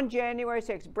 and on January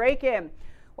 6th, break in.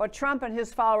 Well, Trump and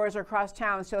his followers are across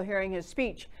town still hearing his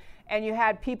speech. And you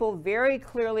had people very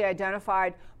clearly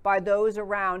identified by those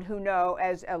around who know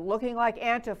as looking like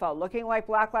Antifa, looking like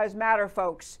Black Lives Matter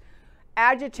folks,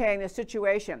 agitating the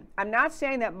situation. I'm not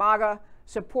saying that MAGA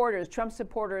supporters, Trump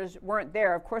supporters, weren't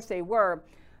there. Of course they were.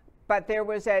 but there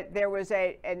was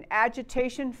an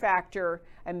agitation factor,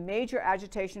 a major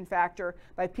agitation factor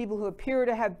by people who appear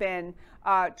to have been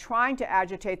trying to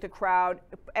agitate the crowd,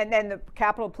 and then the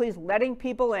Capitol Police letting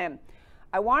people in.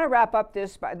 I want to wrap up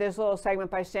this little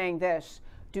segment by saying this.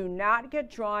 Do not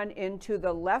get drawn into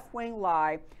the left-wing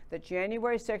lie that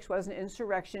January 6th was an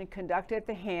insurrection conducted at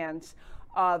the hands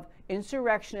of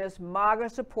insurrectionist, MAGA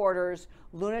supporters,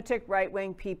 lunatic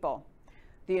right-wing people.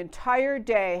 The entire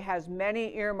day has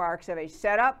many earmarks of a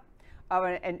setup, of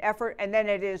an effort, and then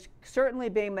it is certainly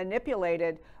being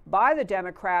manipulated by the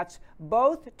Democrats,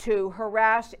 both to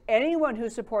harass anyone who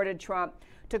supported Trump,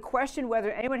 to question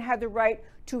whether anyone had the right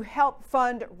to help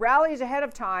fund rallies ahead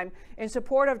of time in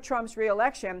support of Trump's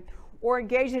reelection, or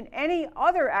engage in any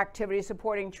other activity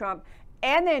supporting Trump,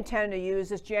 and they intend to use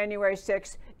this January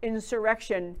 6th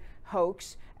insurrection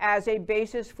hoax as a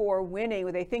basis for winning.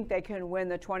 They think they can win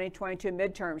the 2022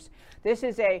 midterms. This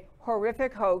is a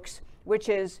horrific hoax, which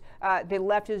is the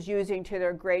left is using to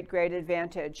their great, great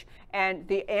advantage. And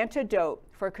the antidote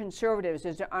for conservatives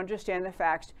is to understand the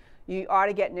facts. You ought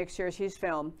to get Nick Searcy's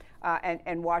film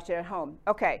and watch it at home.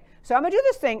 Okay, so I'm going to do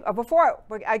this thing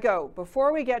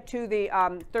before we get to the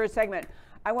third segment.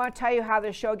 I want to tell you how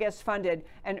the show gets funded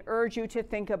and urge you to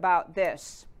think about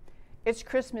this. It's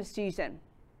Christmas season.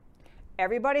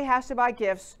 Everybody has to buy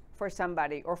gifts for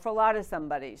somebody or for a lot of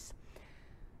somebodies.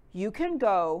 You can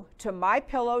go to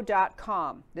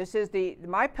mypillow.com. This is the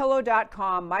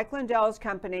mypillow.com, Mike Lindell's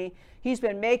company. He's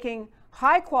been making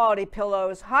high quality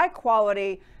pillows, high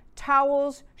quality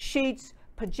towels, sheets,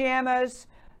 pajamas,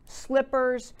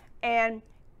 slippers, and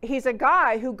he's a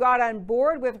guy who got on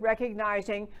board with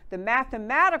recognizing the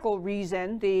mathematical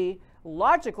reason, the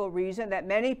logical reason that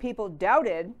many people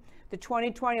doubted the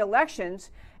 2020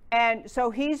 elections. And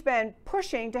so he's been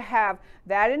pushing to have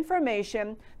that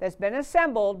information that's been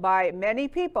assembled by many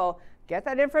people, get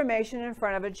that information in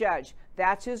front of a judge.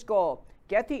 That's his goal.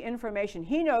 Get the information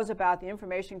he knows about, the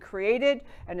information created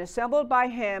and assembled by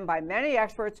him, by many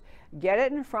experts, get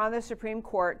it in front of the Supreme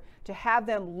Court to have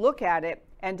them look at it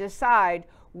and decide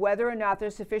whether or not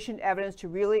there's sufficient evidence to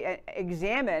really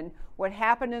examine what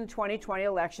happened in the 2020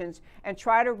 elections and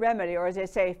try to remedy, or as they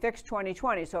say, fix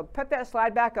 2020. So put that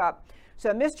slide back up.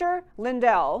 So Mr.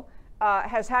 Lindell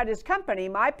has had his company,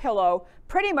 MyPillow,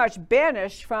 pretty much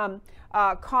banished from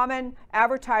common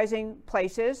advertising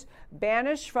places,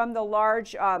 banished from the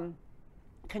large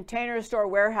container store,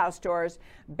 warehouse stores,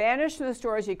 banished from the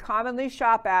stores you commonly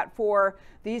shop at for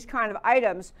these kind of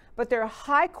items, but they're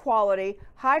high quality,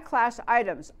 high class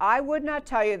items. I would not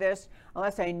tell you this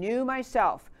unless I knew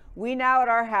myself. We now at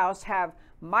our house have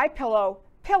MyPillow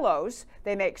pillows.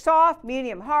 They make soft,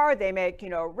 medium, hard. They make,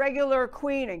 regular,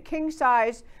 queen, and king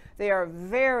size. They are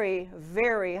very,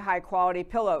 very high quality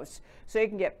pillows. So you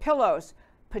can get pillows,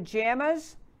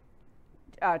 pajamas,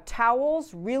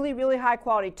 towels, really, really high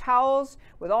quality towels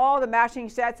with all the matching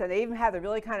sets. And they even have the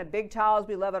really kind of big towels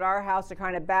we love at our house, the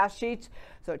kind of bath sheets.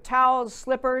 So towels,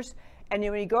 slippers. And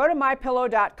when you go to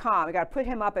mypillow.com, I got to put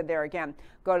him up in there again.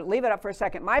 Leave it up for a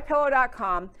second.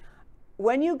 Mypillow.com.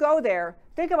 When you go there,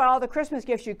 think about all the Christmas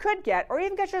gifts you could get, or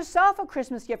even get yourself a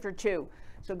Christmas gift or two.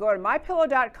 So go to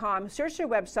mypillow.com, search your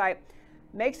website,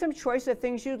 make some choice of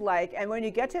things you'd like, and when you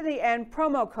get to the end,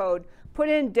 promo code, put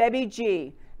in Debbie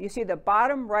G. You see the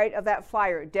bottom right of that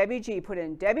flyer, Debbie G. Put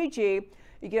in Debbie G.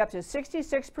 You get up to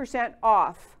 66%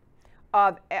 off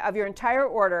of your entire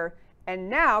order. And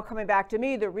now, coming back to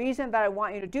me, the reason that I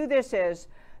want you to do this is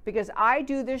because I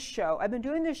do this show. I've been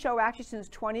doing this show actually since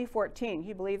 2014. Can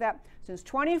you believe that? Since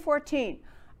 2014,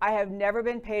 I have never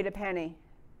been paid a penny.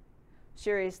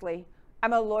 Seriously.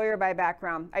 I'm a lawyer by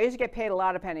background. I used to get paid a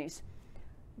lot of pennies.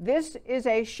 This is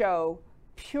a show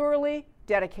purely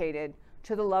dedicated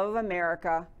to the love of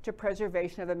America, to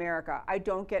preservation of America. I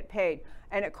don't get paid.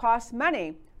 And it costs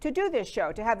money to do this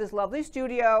show, to have this lovely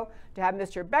studio, to have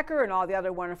Mr. Becker and all the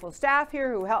other wonderful staff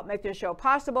here who help make this show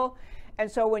possible. And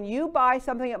so when you buy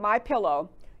something at MyPillow,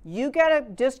 you get a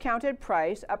discounted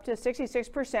price up to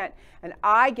 66%, and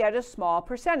I get a small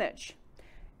percentage.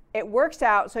 It works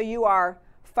out so you are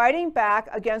fighting back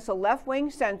against the left-wing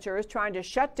censors trying to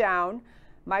shut down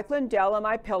Mike Lindell and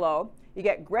MyPillow. You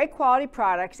get great quality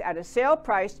products at a sale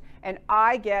price, and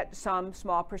I get some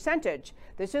small percentage.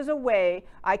 This is a way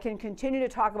I can continue to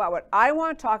talk about what I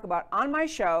want to talk about on my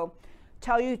show,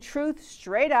 tell you truth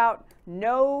straight out,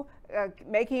 no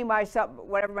making myself,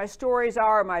 whatever my stories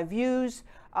are, my views,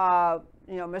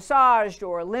 massaged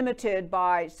or limited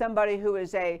by somebody who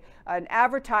is an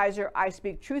advertiser. I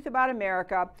speak truth about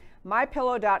America.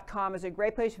 MyPillow.com is a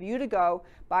great place for you to go.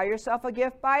 Buy yourself a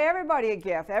gift. Buy everybody a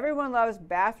gift. Everyone loves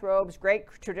bathrobes, great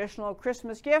traditional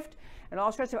Christmas gift, and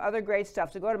all sorts of other great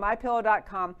stuff. So go to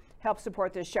MyPillow.com. Help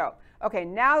support this show. Okay,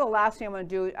 now the last thing I'm going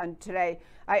to do today.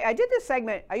 I did this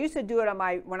segment. I used to do it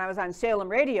when I was on Salem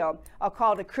Radio. I'll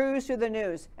call it a cruise through the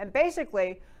news. And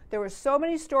basically, there were so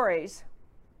many stories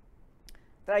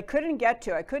that I couldn't get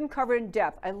to. I couldn't cover in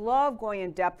depth. I love going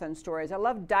in depth on stories. I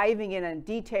love diving in on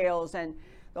details and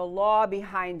the law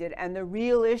behind it and the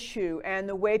real issue and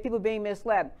the way people are being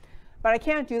misled. But I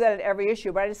can't do that at every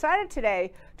issue. But I decided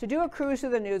today to do a cruise through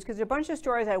the news because there are a bunch of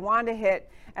stories I wanted to hit,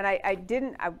 and I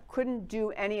couldn't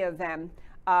do any of them,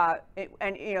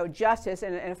 justice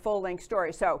in a full-length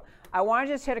story. So I want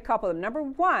to just hit a couple of them. Number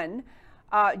one,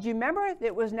 do you remember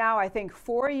it was now, I think,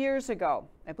 4 years ago,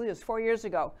 I believe it was 4 years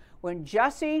ago, when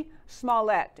Jussie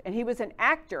Smollett, and he was an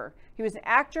actor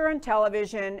on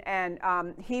television, and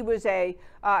he was I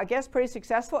guess, pretty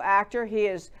successful actor. He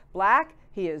is black,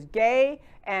 he is gay,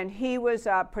 and he was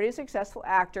a pretty successful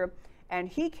actor, and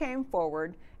he came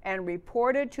forward and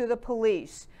reported to the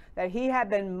police that he had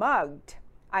been mugged.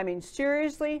 I mean,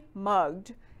 seriously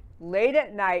mugged, late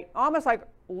at night, almost like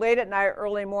late at night,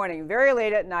 early morning, very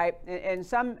late at night, in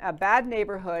some bad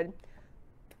neighborhood,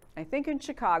 I think in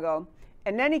Chicago.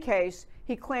 In any case,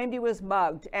 he claimed he was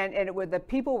mugged, and the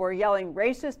people were yelling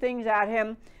racist things at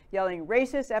him, yelling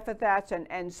racist epithets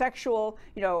and sexual,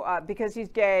 because he's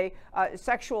gay,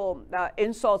 sexual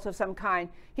insults of some kind.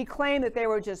 He claimed that they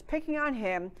were just picking on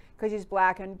him because he's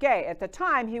black and gay. At the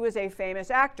time, he was a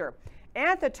famous actor. And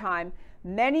at the time,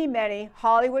 many, many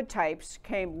Hollywood types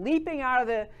came leaping out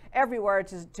of everywhere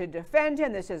to defend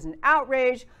him. This is an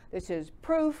outrage. This is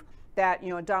proof that,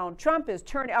 Donald Trump is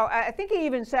turning. Oh, I think he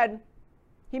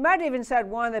might have even said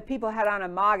one of the people had on a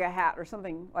MAGA hat or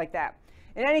something like that.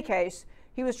 In any case,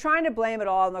 he was trying to blame it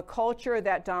all on the culture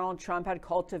that Donald Trump had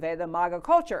cultivated, the MAGA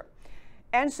culture.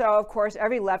 And so, of course,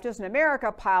 every leftist in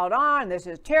America piled on, this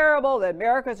is terrible, that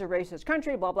America's a racist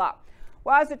country, blah, blah.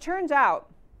 Well, as it turns out,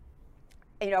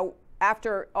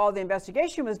 after all the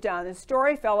investigation was done, the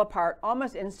story fell apart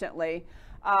almost instantly.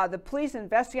 The police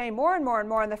investigating more and more and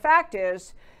more, and the fact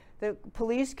is, the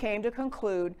police came to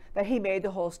conclude that he made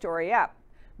the whole story up.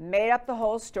 Made up the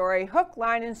whole story, hook,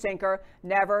 line, and sinker,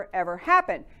 never, ever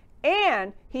happened.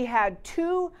 And he had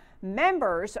two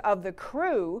members of the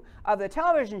crew of the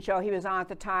television show he was on at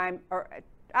the time, or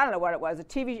I don't know what it was, I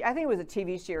think it was a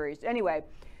TV series. Anyway,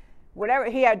 whatever,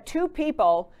 he had two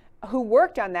people who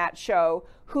worked on that show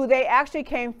who they actually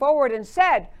came forward and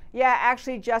said, yeah,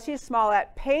 actually Jussie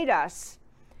Smollett paid us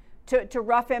to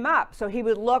rough him up so he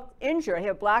would look injured. He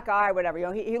had a black eye,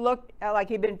 whatever. He looked like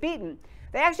he'd been beaten.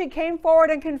 They actually came forward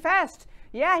and confessed,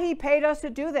 yeah, he paid us to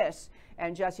do this.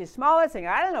 And Jussie Smollett saying,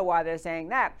 I don't know why they're saying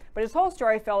that, but his whole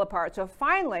story fell apart. So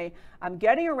finally, I'm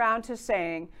getting around to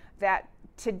saying that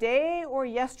today or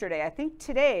yesterday, I think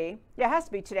today, yeah, it has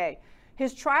to be today,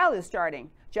 his trial is starting.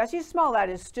 Jussie Smollett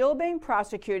is still being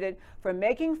prosecuted for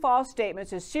making false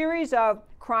statements, a series of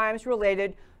crimes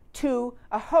related to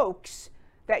a hoax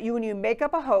that when you make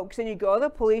up a hoax and you go to the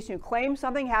police and you claim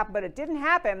something happened, but it didn't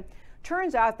happen,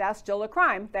 turns out that's still a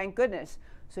crime, thank goodness.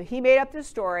 So he made up this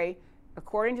story.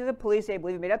 According to the police, they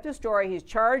believe he made up the story. He's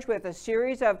charged with a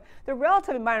series of the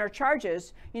relatively minor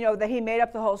charges, that he made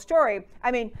up the whole story.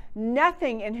 I mean,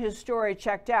 nothing in his story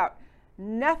checked out.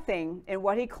 Nothing in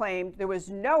what he claimed. There was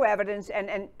no evidence,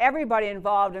 and everybody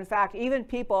involved, in fact, even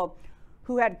people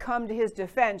who had come to his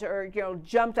defense or,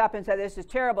 jumped up and said, this is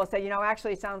terrible, said,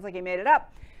 actually, it sounds like he made it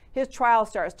up. His trial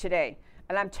starts today.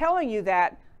 And I'm telling you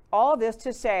that all this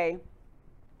to say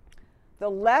the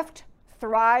left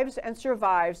thrives and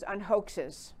survives on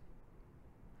hoaxes,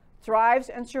 thrives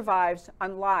and survives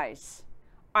on lies,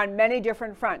 on many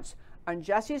different fronts. On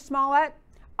Jussie Smollett,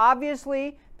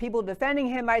 obviously, people defending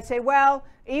him might say, well,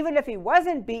 even if he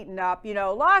wasn't beaten up,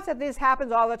 lots of this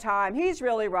happens all the time. He's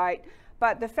really right.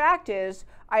 But the fact is,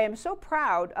 I am so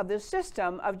proud of the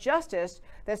system of justice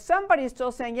that somebody's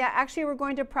still saying, yeah, actually, we're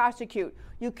going to prosecute.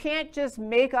 You can't just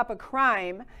make up a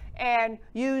crime and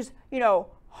use,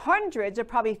 hundreds or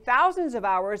probably thousands of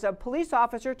hours of police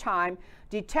officer time,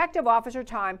 detective officer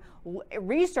time,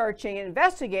 researching,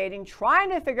 investigating, trying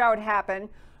to figure out what happened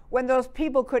when those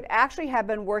people could actually have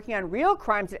been working on real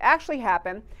crimes that actually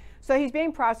happened. So he's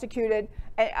being prosecuted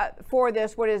for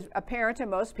this, what is apparent to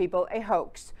most people, a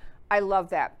hoax. I love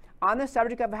that. On the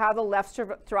subject of how the left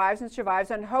thrives and survives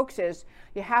on hoaxes,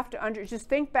 you have to just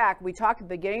think back. We talked at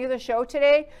the beginning of the show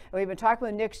today, and we've been talking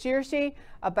with Nick Searcy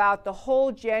about the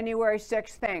whole January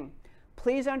 6th thing.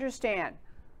 Please understand,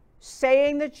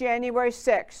 saying that January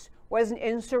 6th was an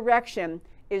insurrection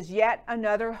is yet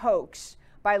another hoax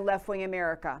by left-wing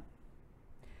America.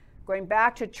 Going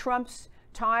back to Trump's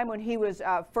time when he was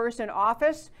first in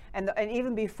office, and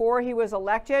even before he was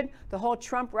elected, the whole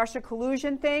Trump-Russia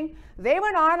collusion thing, they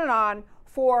went on and on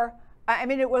for, I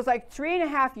mean, it was like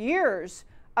 3.5 years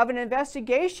of an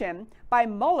investigation by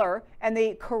Mueller and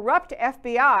the corrupt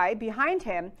FBI behind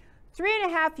him,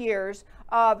 3.5 years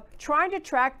of trying to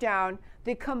track down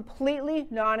the completely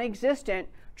non-existent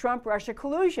Trump-Russia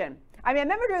collusion. I mean, I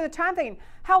remember during the time thinking,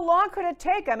 how long could it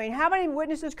take? I mean, how many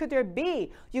witnesses could there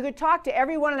be? You could talk to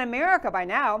everyone in America by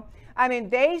now. I mean,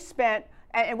 they spent,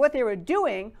 and what they were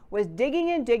doing was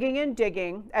digging and digging and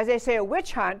digging, as they say, a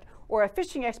witch hunt or a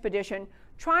fishing expedition,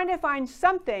 trying to find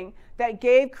something that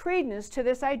gave credence to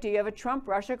this idea of a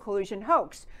Trump-Russia collusion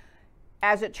hoax.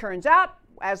 As it turns out,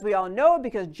 as we all know,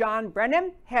 because John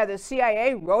Brennan, head of the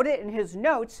CIA, wrote it in his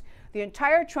notes, the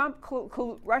entire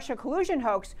Trump-Russia collusion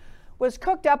hoax was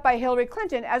cooked up by Hillary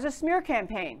Clinton as a smear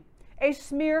campaign. A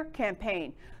smear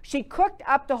campaign. She cooked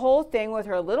up the whole thing with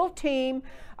her little team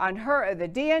on the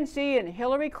DNC and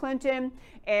Hillary Clinton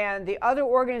and the other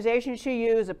organizations she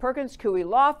used, the Perkins Coie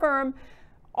law firm,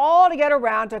 all to get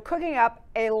around to cooking up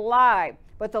a lie.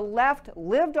 But the left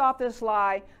lived off this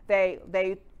lie. They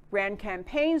ran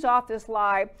campaigns off this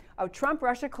lie of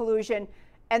Trump-Russia collusion,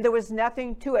 and there was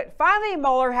nothing to it. Finally,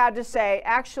 Mueller had to say,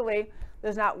 actually,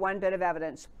 there's not one bit of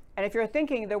evidence. And if you're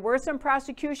thinking there were some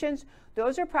prosecutions,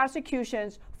 those are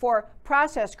prosecutions for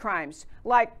process crimes.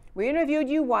 Like, we interviewed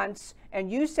you once,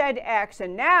 and you said X,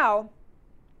 and now,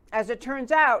 as it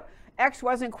turns out, X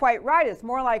wasn't quite right. It's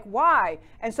more like Y.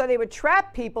 And so they would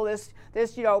trap people, this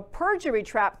perjury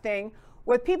trap thing,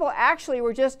 where people actually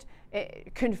were just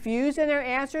confused in their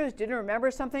answers, didn't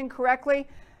remember something correctly.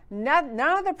 None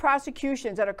of the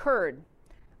prosecutions that occurred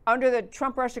under the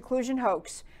Trump-Russia collusion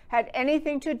hoax had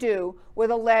anything to do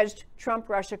with alleged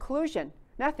Trump-Russia collusion.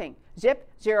 Nothing. Zip,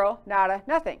 zero, nada,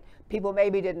 nothing. People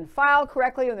maybe didn't file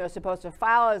correctly when they're supposed to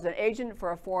file as an agent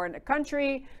for a foreign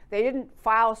country. They didn't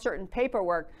file certain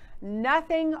paperwork.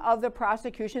 Nothing of the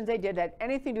prosecutions they did had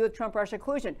anything to do with Trump-Russia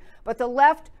collusion. But the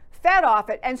left fed off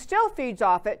it and still feeds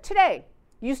off it today.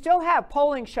 You still have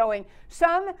polling showing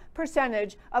some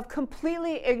percentage of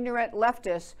completely ignorant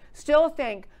leftists still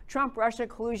think Trump-Russia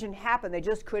collusion happened. They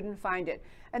just couldn't find it.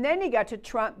 And then you got to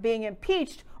Trump being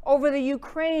impeached over the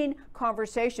Ukraine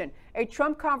conversation, a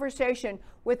Trump conversation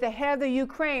with the head of the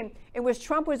Ukraine in which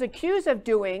Trump was accused of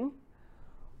doing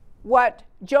what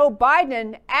Joe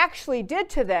Biden actually did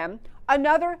to them,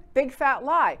 another big fat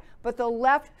lie. But the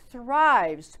left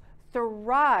thrives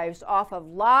off of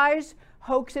lies,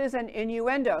 hoaxes, and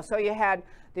innuendo. So you had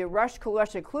the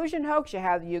Russia collusion hoax, you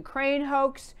had the Ukraine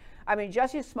hoax. I mean,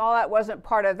 Jussie Smollett wasn't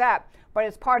part of that, but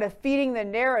it's part of feeding the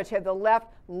narrative. The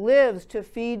left lives to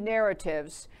feed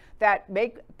narratives that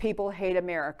make people hate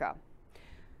America.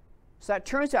 So that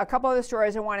turns to a couple of the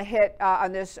stories I want to hit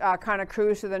on this kind of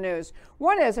cruise through the news.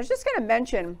 One is, I was just going to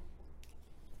mention,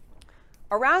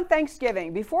 around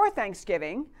Thanksgiving, before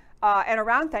Thanksgiving, and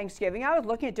around Thanksgiving, I was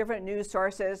looking at different news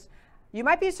sources. You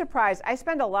might be surprised. I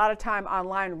spend a lot of time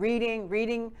online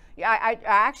reading. I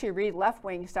actually read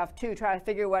left-wing stuff too, try to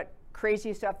figure what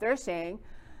crazy stuff they're saying.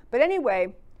 But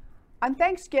anyway, on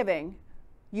Thanksgiving,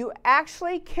 you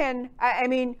actually can,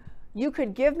 you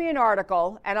could give me an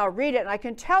article and I'll read it and I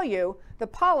can tell you the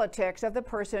politics of the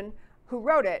person who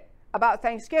wrote it about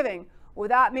Thanksgiving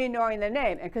without me knowing the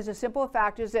name. And because the simple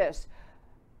fact is this: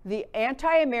 the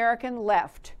anti-American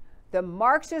left, the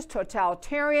Marxist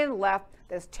totalitarian left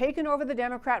that's taken over the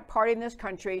Democrat Party in this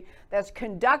country, that's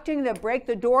conducting the break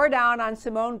the door down on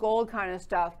Simone Gold kind of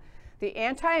stuff, the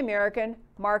anti-American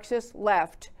Marxist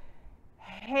left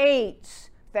hates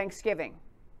Thanksgiving.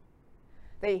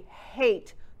 They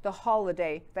hate the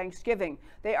holiday Thanksgiving.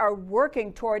 They are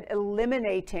working toward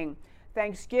eliminating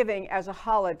Thanksgiving as a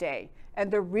holiday.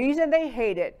 And the reason they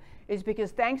hate it is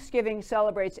because Thanksgiving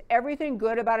celebrates everything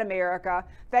good about America.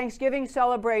 Thanksgiving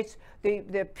celebrates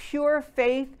the pure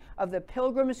faith of the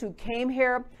pilgrims who came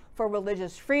here for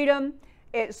religious freedom.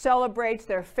 It celebrates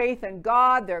their faith in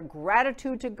God, their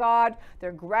gratitude to God,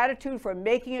 their gratitude for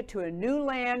making it to a new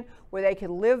land where they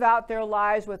can live out their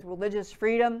lives with religious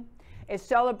freedom. It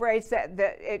celebrates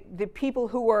the people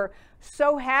who were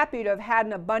so happy to have had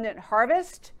an abundant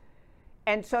harvest.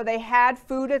 And so they had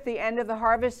food at the end of the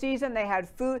harvest season. They had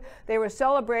food. They were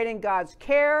celebrating God's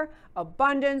care,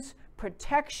 abundance,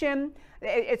 protection.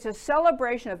 It's a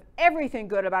celebration of everything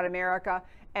good about America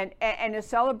and a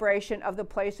celebration of the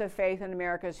place of faith in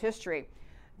America's history.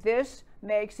 This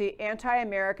makes the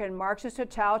anti-American Marxist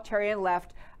totalitarian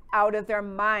left out of their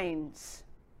minds.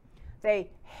 They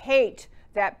hate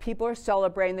that people are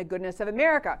celebrating the goodness of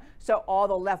America. So all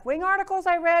the left-wing articles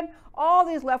I read, all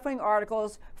these left-wing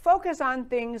articles focus on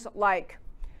things like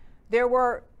there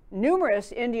were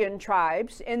numerous Indian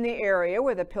tribes in the area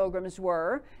where the Pilgrims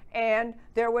were, and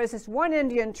there was this one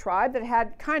Indian tribe that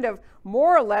had kind of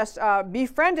more or less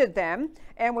befriended them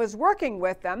and was working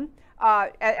with them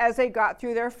as they got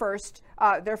through their first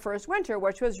winter,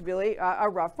 which was really a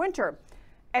rough winter.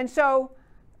 And so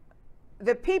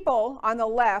the people on the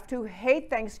left who hate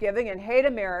Thanksgiving and hate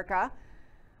America,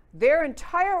 their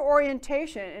entire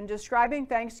orientation in describing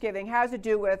Thanksgiving has to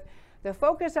do with the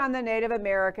focus on the Native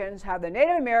Americans, how the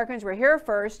Native Americans were here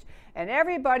first, and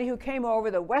everybody who came over,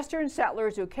 the Western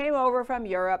settlers who came over from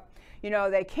Europe, you know,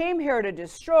 they came here to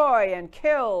destroy and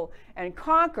kill and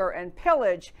conquer and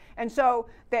pillage. And so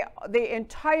the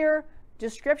entire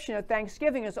description of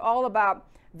Thanksgiving is all about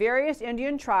various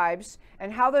Indian tribes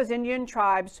and how those Indian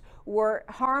tribes were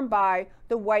harmed by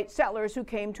the white settlers who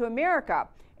came to America.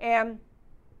 And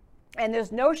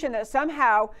this notion that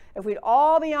somehow, if we'd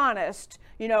all be honest,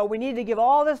 you know, we need to give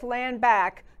all this land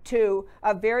back to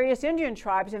various Indian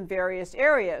tribes in various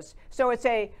areas. So it's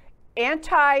the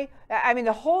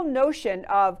whole notion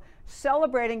of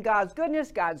celebrating God's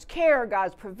goodness, God's care,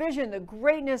 God's provision, the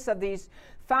greatness of these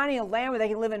finding a land where they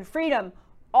can live in freedom,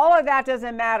 all of that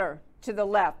doesn't matter to the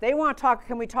left. They want to talk,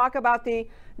 can we talk about the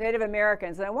Native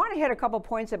Americans? And I want to hit a couple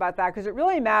points about that because it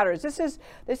really matters. This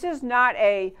is not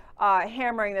a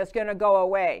hammering that's going to go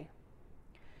away.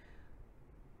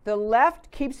 The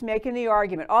left keeps making the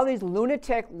argument, all these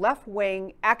lunatic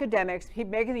left-wing academics keep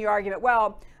making the argument,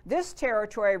 well, this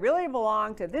territory really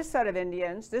belonged to this set of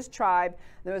Indians, this tribe,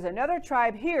 there was another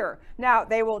tribe here. Now,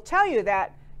 they will tell you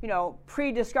that, you know,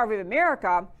 pre-discovery of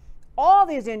America, all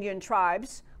these Indian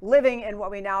tribes living in what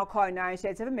we now call the United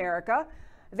States of America,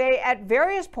 they at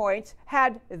various points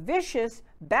had vicious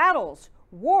battles,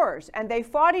 wars, and they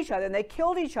fought each other and they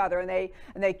killed each other and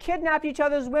they kidnapped each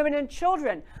other's women and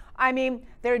children. I mean,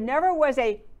 there never was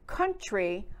a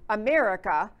country,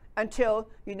 America, until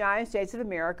the United States of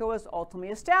America was ultimately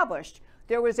established.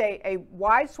 There was a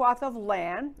wide swath of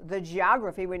land, the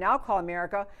geography we now call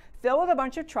America, filled with a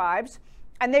bunch of tribes,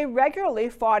 and they regularly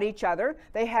fought each other.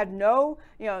 They had no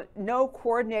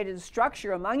coordinated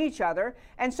structure among each other.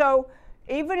 And so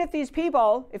even if these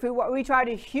people, if we try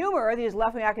to humor these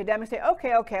left-wing academics, say,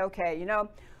 okay, you know,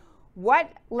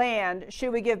 what land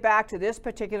should we give back to this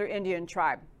particular Indian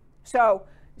tribe? So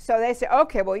they say,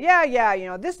 okay, well, yeah, you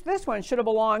know, this one should have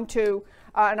belonged to,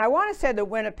 and I want to say the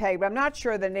Winnipeg, but I'm not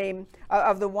sure the name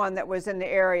of the one that was in the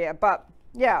area, but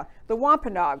yeah, the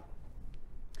Wampanoag.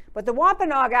 But the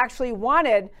Wampanoag actually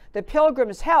wanted the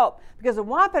Pilgrims' help because the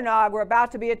Wampanoag were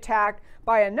about to be attacked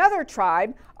by another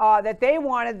tribe that they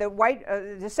wanted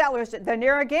the settlers, the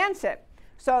Narragansett.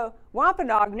 So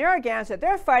Wampanoag, Narragansett,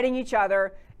 they're fighting each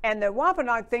other, and the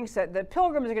Wampanoag thinks that the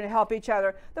Pilgrims are going to help each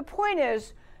other. The point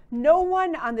is, no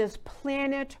one on this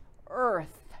planet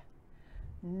Earth,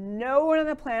 no one on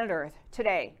the planet Earth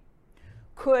today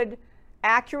could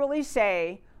accurately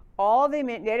say all the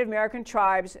Native American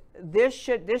tribes, this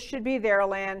should be their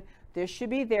land, this should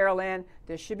be their land,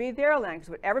 this should be their land. Because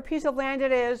whatever piece of land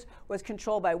it is was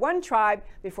controlled by one tribe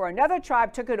before another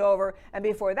tribe took it over, and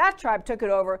before that tribe took it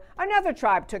over, another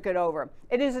tribe took it over.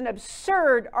 It is an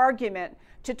absurd argument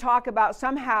to talk about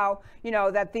somehow, you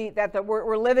know, that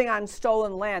we're living on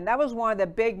stolen land. That was one of the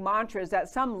big mantras that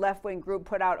some left-wing group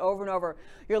put out over and over.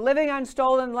 You're living on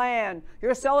stolen land.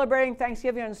 You're celebrating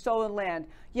Thanksgiving on stolen land.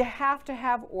 You have to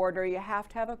have order. You have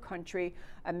to have a country.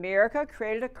 America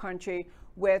created a country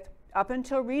with, up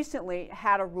until recently,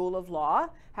 had a rule of law,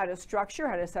 had a structure,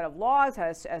 had a set of laws,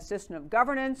 had a system of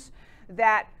governance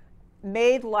that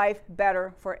made life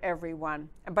better for everyone.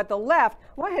 But the left,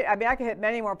 I could hit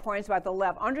many more points about the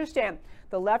left. Understand,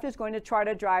 the left is going to try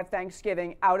to drive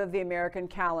Thanksgiving out of the American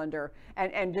calendar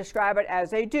and describe it as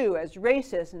they do, as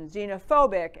racist and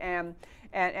xenophobic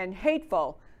and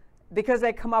hateful, because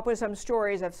they come up with some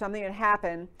stories of something that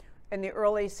happened in the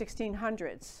early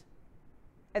 1600s.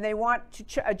 And they want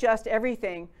to adjust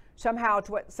everything somehow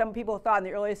to what some people thought in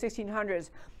the early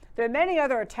 1600s. There are many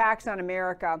other attacks on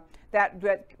America that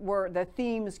were the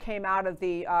themes came out of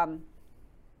their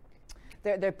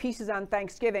pieces on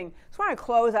Thanksgiving. I just want to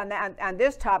close on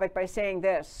this topic by saying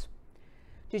this.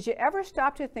 Did you ever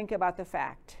stop to think about the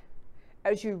fact,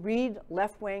 as you read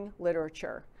left-wing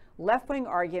literature, left-wing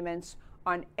arguments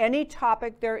on any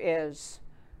topic there is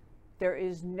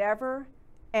never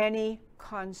any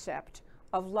concept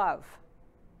of love.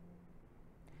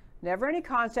 Never any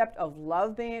concept of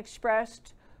love being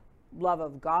expressed, love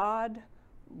of God,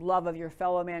 love of your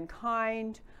fellow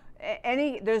mankind.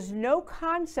 there's no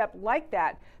concept like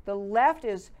that. The left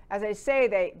is, as I say,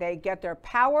 they get their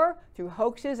power through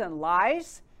hoaxes and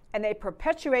lies, and they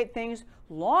perpetuate things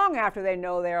long after they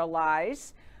know they're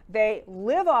lies. They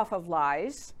live off of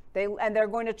lies, and they're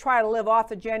going to try to live off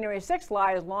the January 6th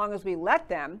lie as long as we let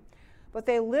them, but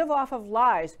they live off of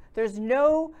lies. There's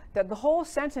the whole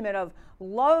sentiment of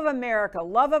love of America,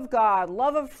 love of God,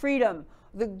 love of freedom,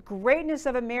 the greatness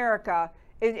of America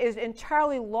is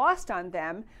entirely lost on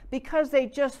them because they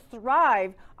just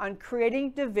thrive on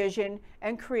creating division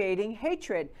and creating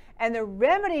hatred. And the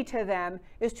remedy to them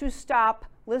is to stop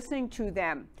listening to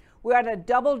them. We ought to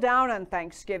double down on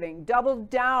Thanksgiving, double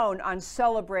down on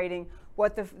celebrating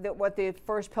what the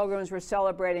first pilgrims were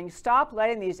celebrating. Stop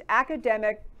letting these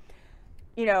academic,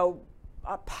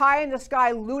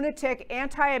 pie-in-the-sky, lunatic,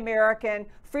 anti-American,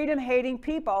 freedom-hating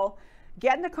people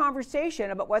get in the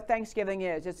conversation about what Thanksgiving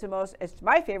is. It's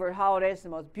my favorite holiday. It's the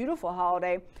most beautiful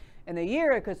holiday in the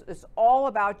year because it's all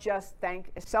about just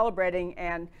celebrating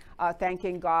and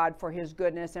thanking God for his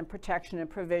goodness and protection and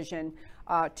provision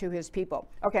to his people.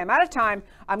 Okay, I'm out of time.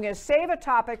 I'm going to save a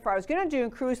topic for I was going to do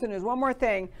in Cruise the News. One more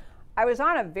thing. I was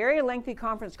on a very lengthy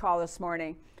conference call this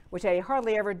morning, which I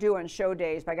hardly ever do on show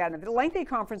days, but I got a lengthy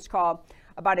conference call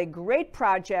about a great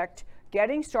project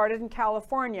getting started in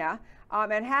California,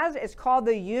 and it's called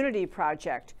the Unity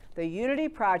Project. The Unity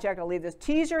Project, I'll leave this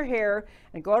teaser here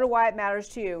and go to why it matters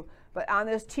to you, but on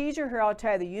this teaser here, I'll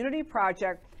tell you the Unity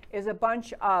Project is a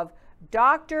bunch of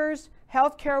doctors,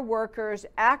 healthcare workers,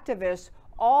 activists,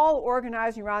 all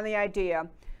organizing around the idea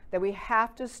that we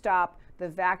have to stop the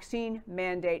vaccine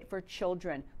mandate for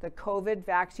children, the COVID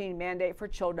vaccine mandate for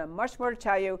children. Much more to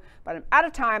tell you, but I'm out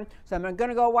of time, so I'm going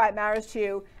to go why it matters to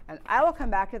you, and I will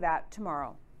come back to that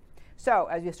tomorrow. So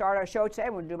as we start our show today,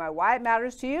 I'm going to do my why it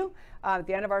matters to you at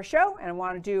the end of our show, and I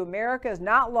want to do America is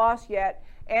not lost yet.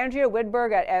 Andrea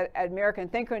Widberg at American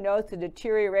Thinker notes the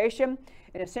deterioration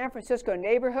in a San Francisco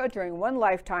neighborhood during one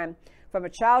lifetime, from a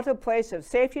childhood place of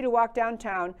safety to walk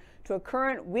downtown to a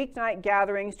current weeknight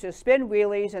gatherings to spin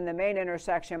wheelies in the main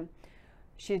intersection.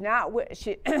 She's not,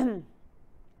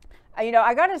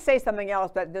 I got to say something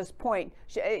else at this point.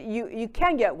 You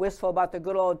can get wistful about the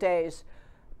good old days,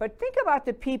 but think about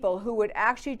the people who would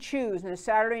actually choose on a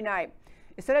Saturday night,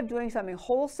 instead of doing something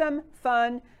wholesome,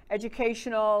 fun,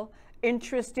 educational,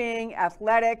 interesting,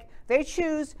 athletic, they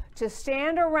choose to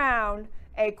stand around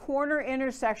a corner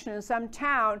intersection in some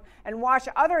town and watch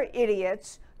other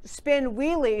idiots spin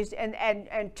wheelies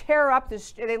and tear up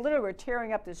this. They literally were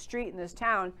tearing up the street in this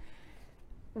town.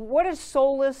 What a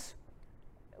soulless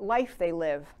life they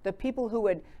live. The people who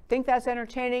would think that's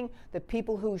entertaining, the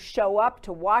people who show up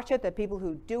to watch it, the people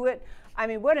who do it. I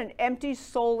mean, what an empty,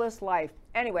 soulless life.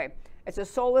 Anyway, it's a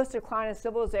soulless decline of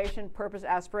civilization, purpose,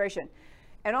 aspiration.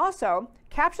 And also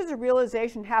captures a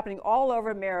realization happening all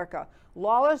over America.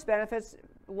 Lawlessness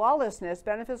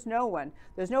benefits no one.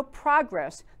 There's no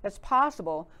progress that's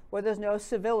possible where there's no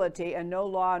civility and no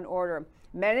law and order.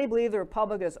 Many believe the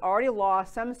republic is already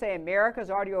lost. Some say America is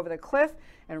already over the cliff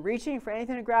and reaching for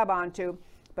anything to grab onto.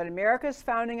 But America's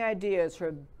founding ideas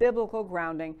for biblical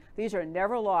grounding, these are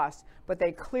never lost, but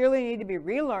they clearly need to be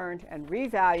relearned and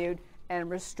revalued and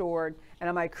restored. And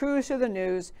on my cruise through the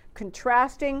news,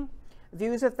 contrasting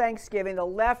views of Thanksgiving, the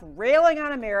left railing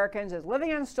on Americans as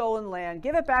living on stolen land,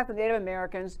 give it back to Native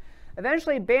Americans,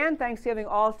 eventually ban Thanksgiving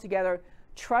altogether,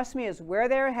 trust me, is where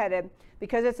they're headed,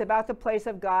 because it's about the place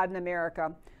of God in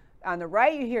America. On the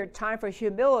right, you hear time for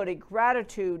humility,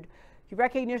 gratitude,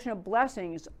 recognition of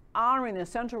blessings, honoring the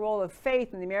central role of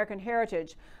faith in the American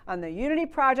heritage. On the Unity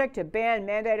Project to ban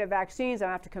mandated vaccines,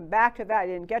 I have to come back to that. I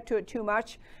didn't get to it too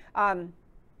much.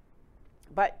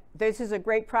 But this is a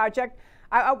great project.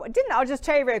 I'll just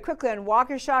tell you very quickly on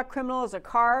Waukesha criminal as a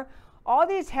car. All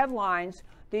these headlines,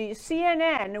 the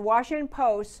CNN and Washington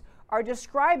Post are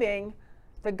describing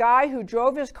the guy who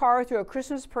drove his car through a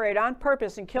Christmas parade on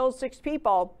purpose and killed 6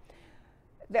 people.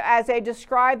 As they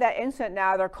describe that incident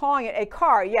now, they're calling it a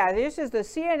car. Yeah, this is the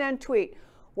CNN tweet.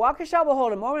 Waukesha will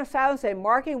hold a moment of silence,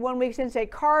 marking 1 week since a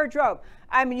car drove.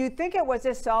 I mean, you'd think it was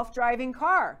a self-driving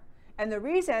car. And the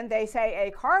reason they say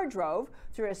a car drove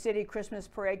through a city Christmas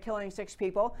parade killing 6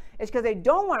 people is because they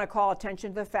don't want to call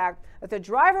attention to the fact that the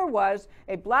driver was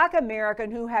a Black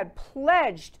American who had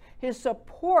pledged his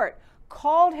support,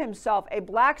 called himself a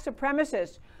black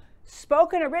supremacist,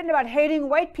 spoken and written about hating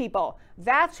white people.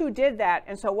 That's who did that.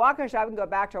 And so Waukesha, I can go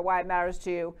back to why it matters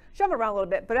to you, jump around a little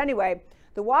bit. But anyway,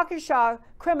 the Waukesha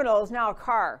criminal is now a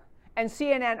car. And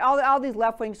CNN, all these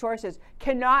left-wing sources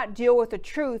cannot deal with the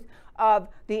truth of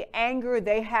the anger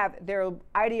they have, their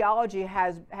ideology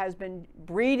has been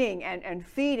breeding and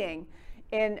feeding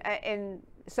in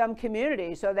some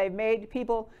communities. So they've made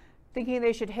people thinking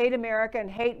they should hate America and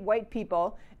hate white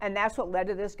people, and that's what led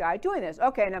to this guy doing this.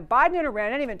 Okay, now Biden and Iran,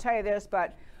 I didn't even tell you this,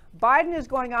 but Biden is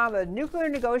going on with nuclear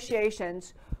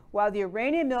negotiations while the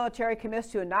Iranian military commits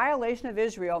to annihilation of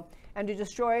Israel and to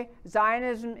destroy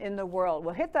Zionism in the world.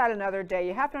 We'll hit that another day.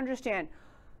 You have to understand,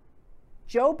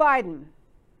 Joe Biden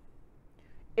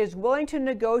is willing to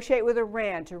negotiate with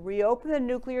Iran to reopen the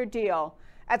nuclear deal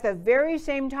at the very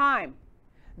same time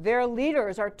their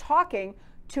leaders are talking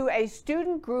to a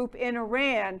student group in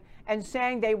Iran and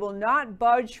saying they will not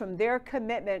budge from their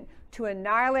commitment to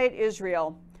annihilate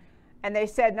Israel. And they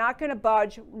said not going to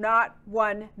budge, not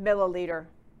 1 milliliter.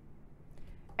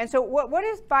 And so what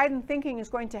is Biden thinking is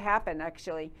going to happen,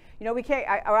 actually? You know, we're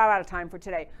out of time for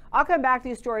today. I'll come back to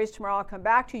these stories tomorrow. I'll come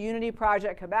back to Unity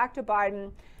Project, come back to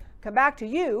Biden, come back to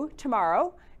you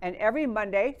tomorrow and every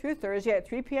Monday through Thursday at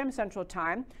 3 p.m. Central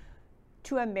Time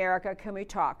to America Can We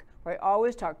Talk, where I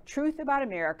always talk truth about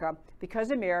America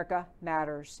because America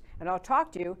matters. And I'll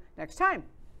talk to you next time.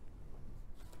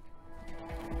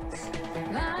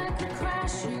 Like a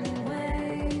crashing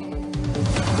wave.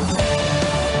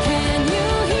 Can you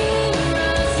hear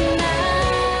us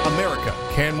now? America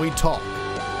Can We Talk?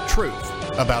 Truth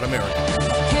about America.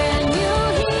 Can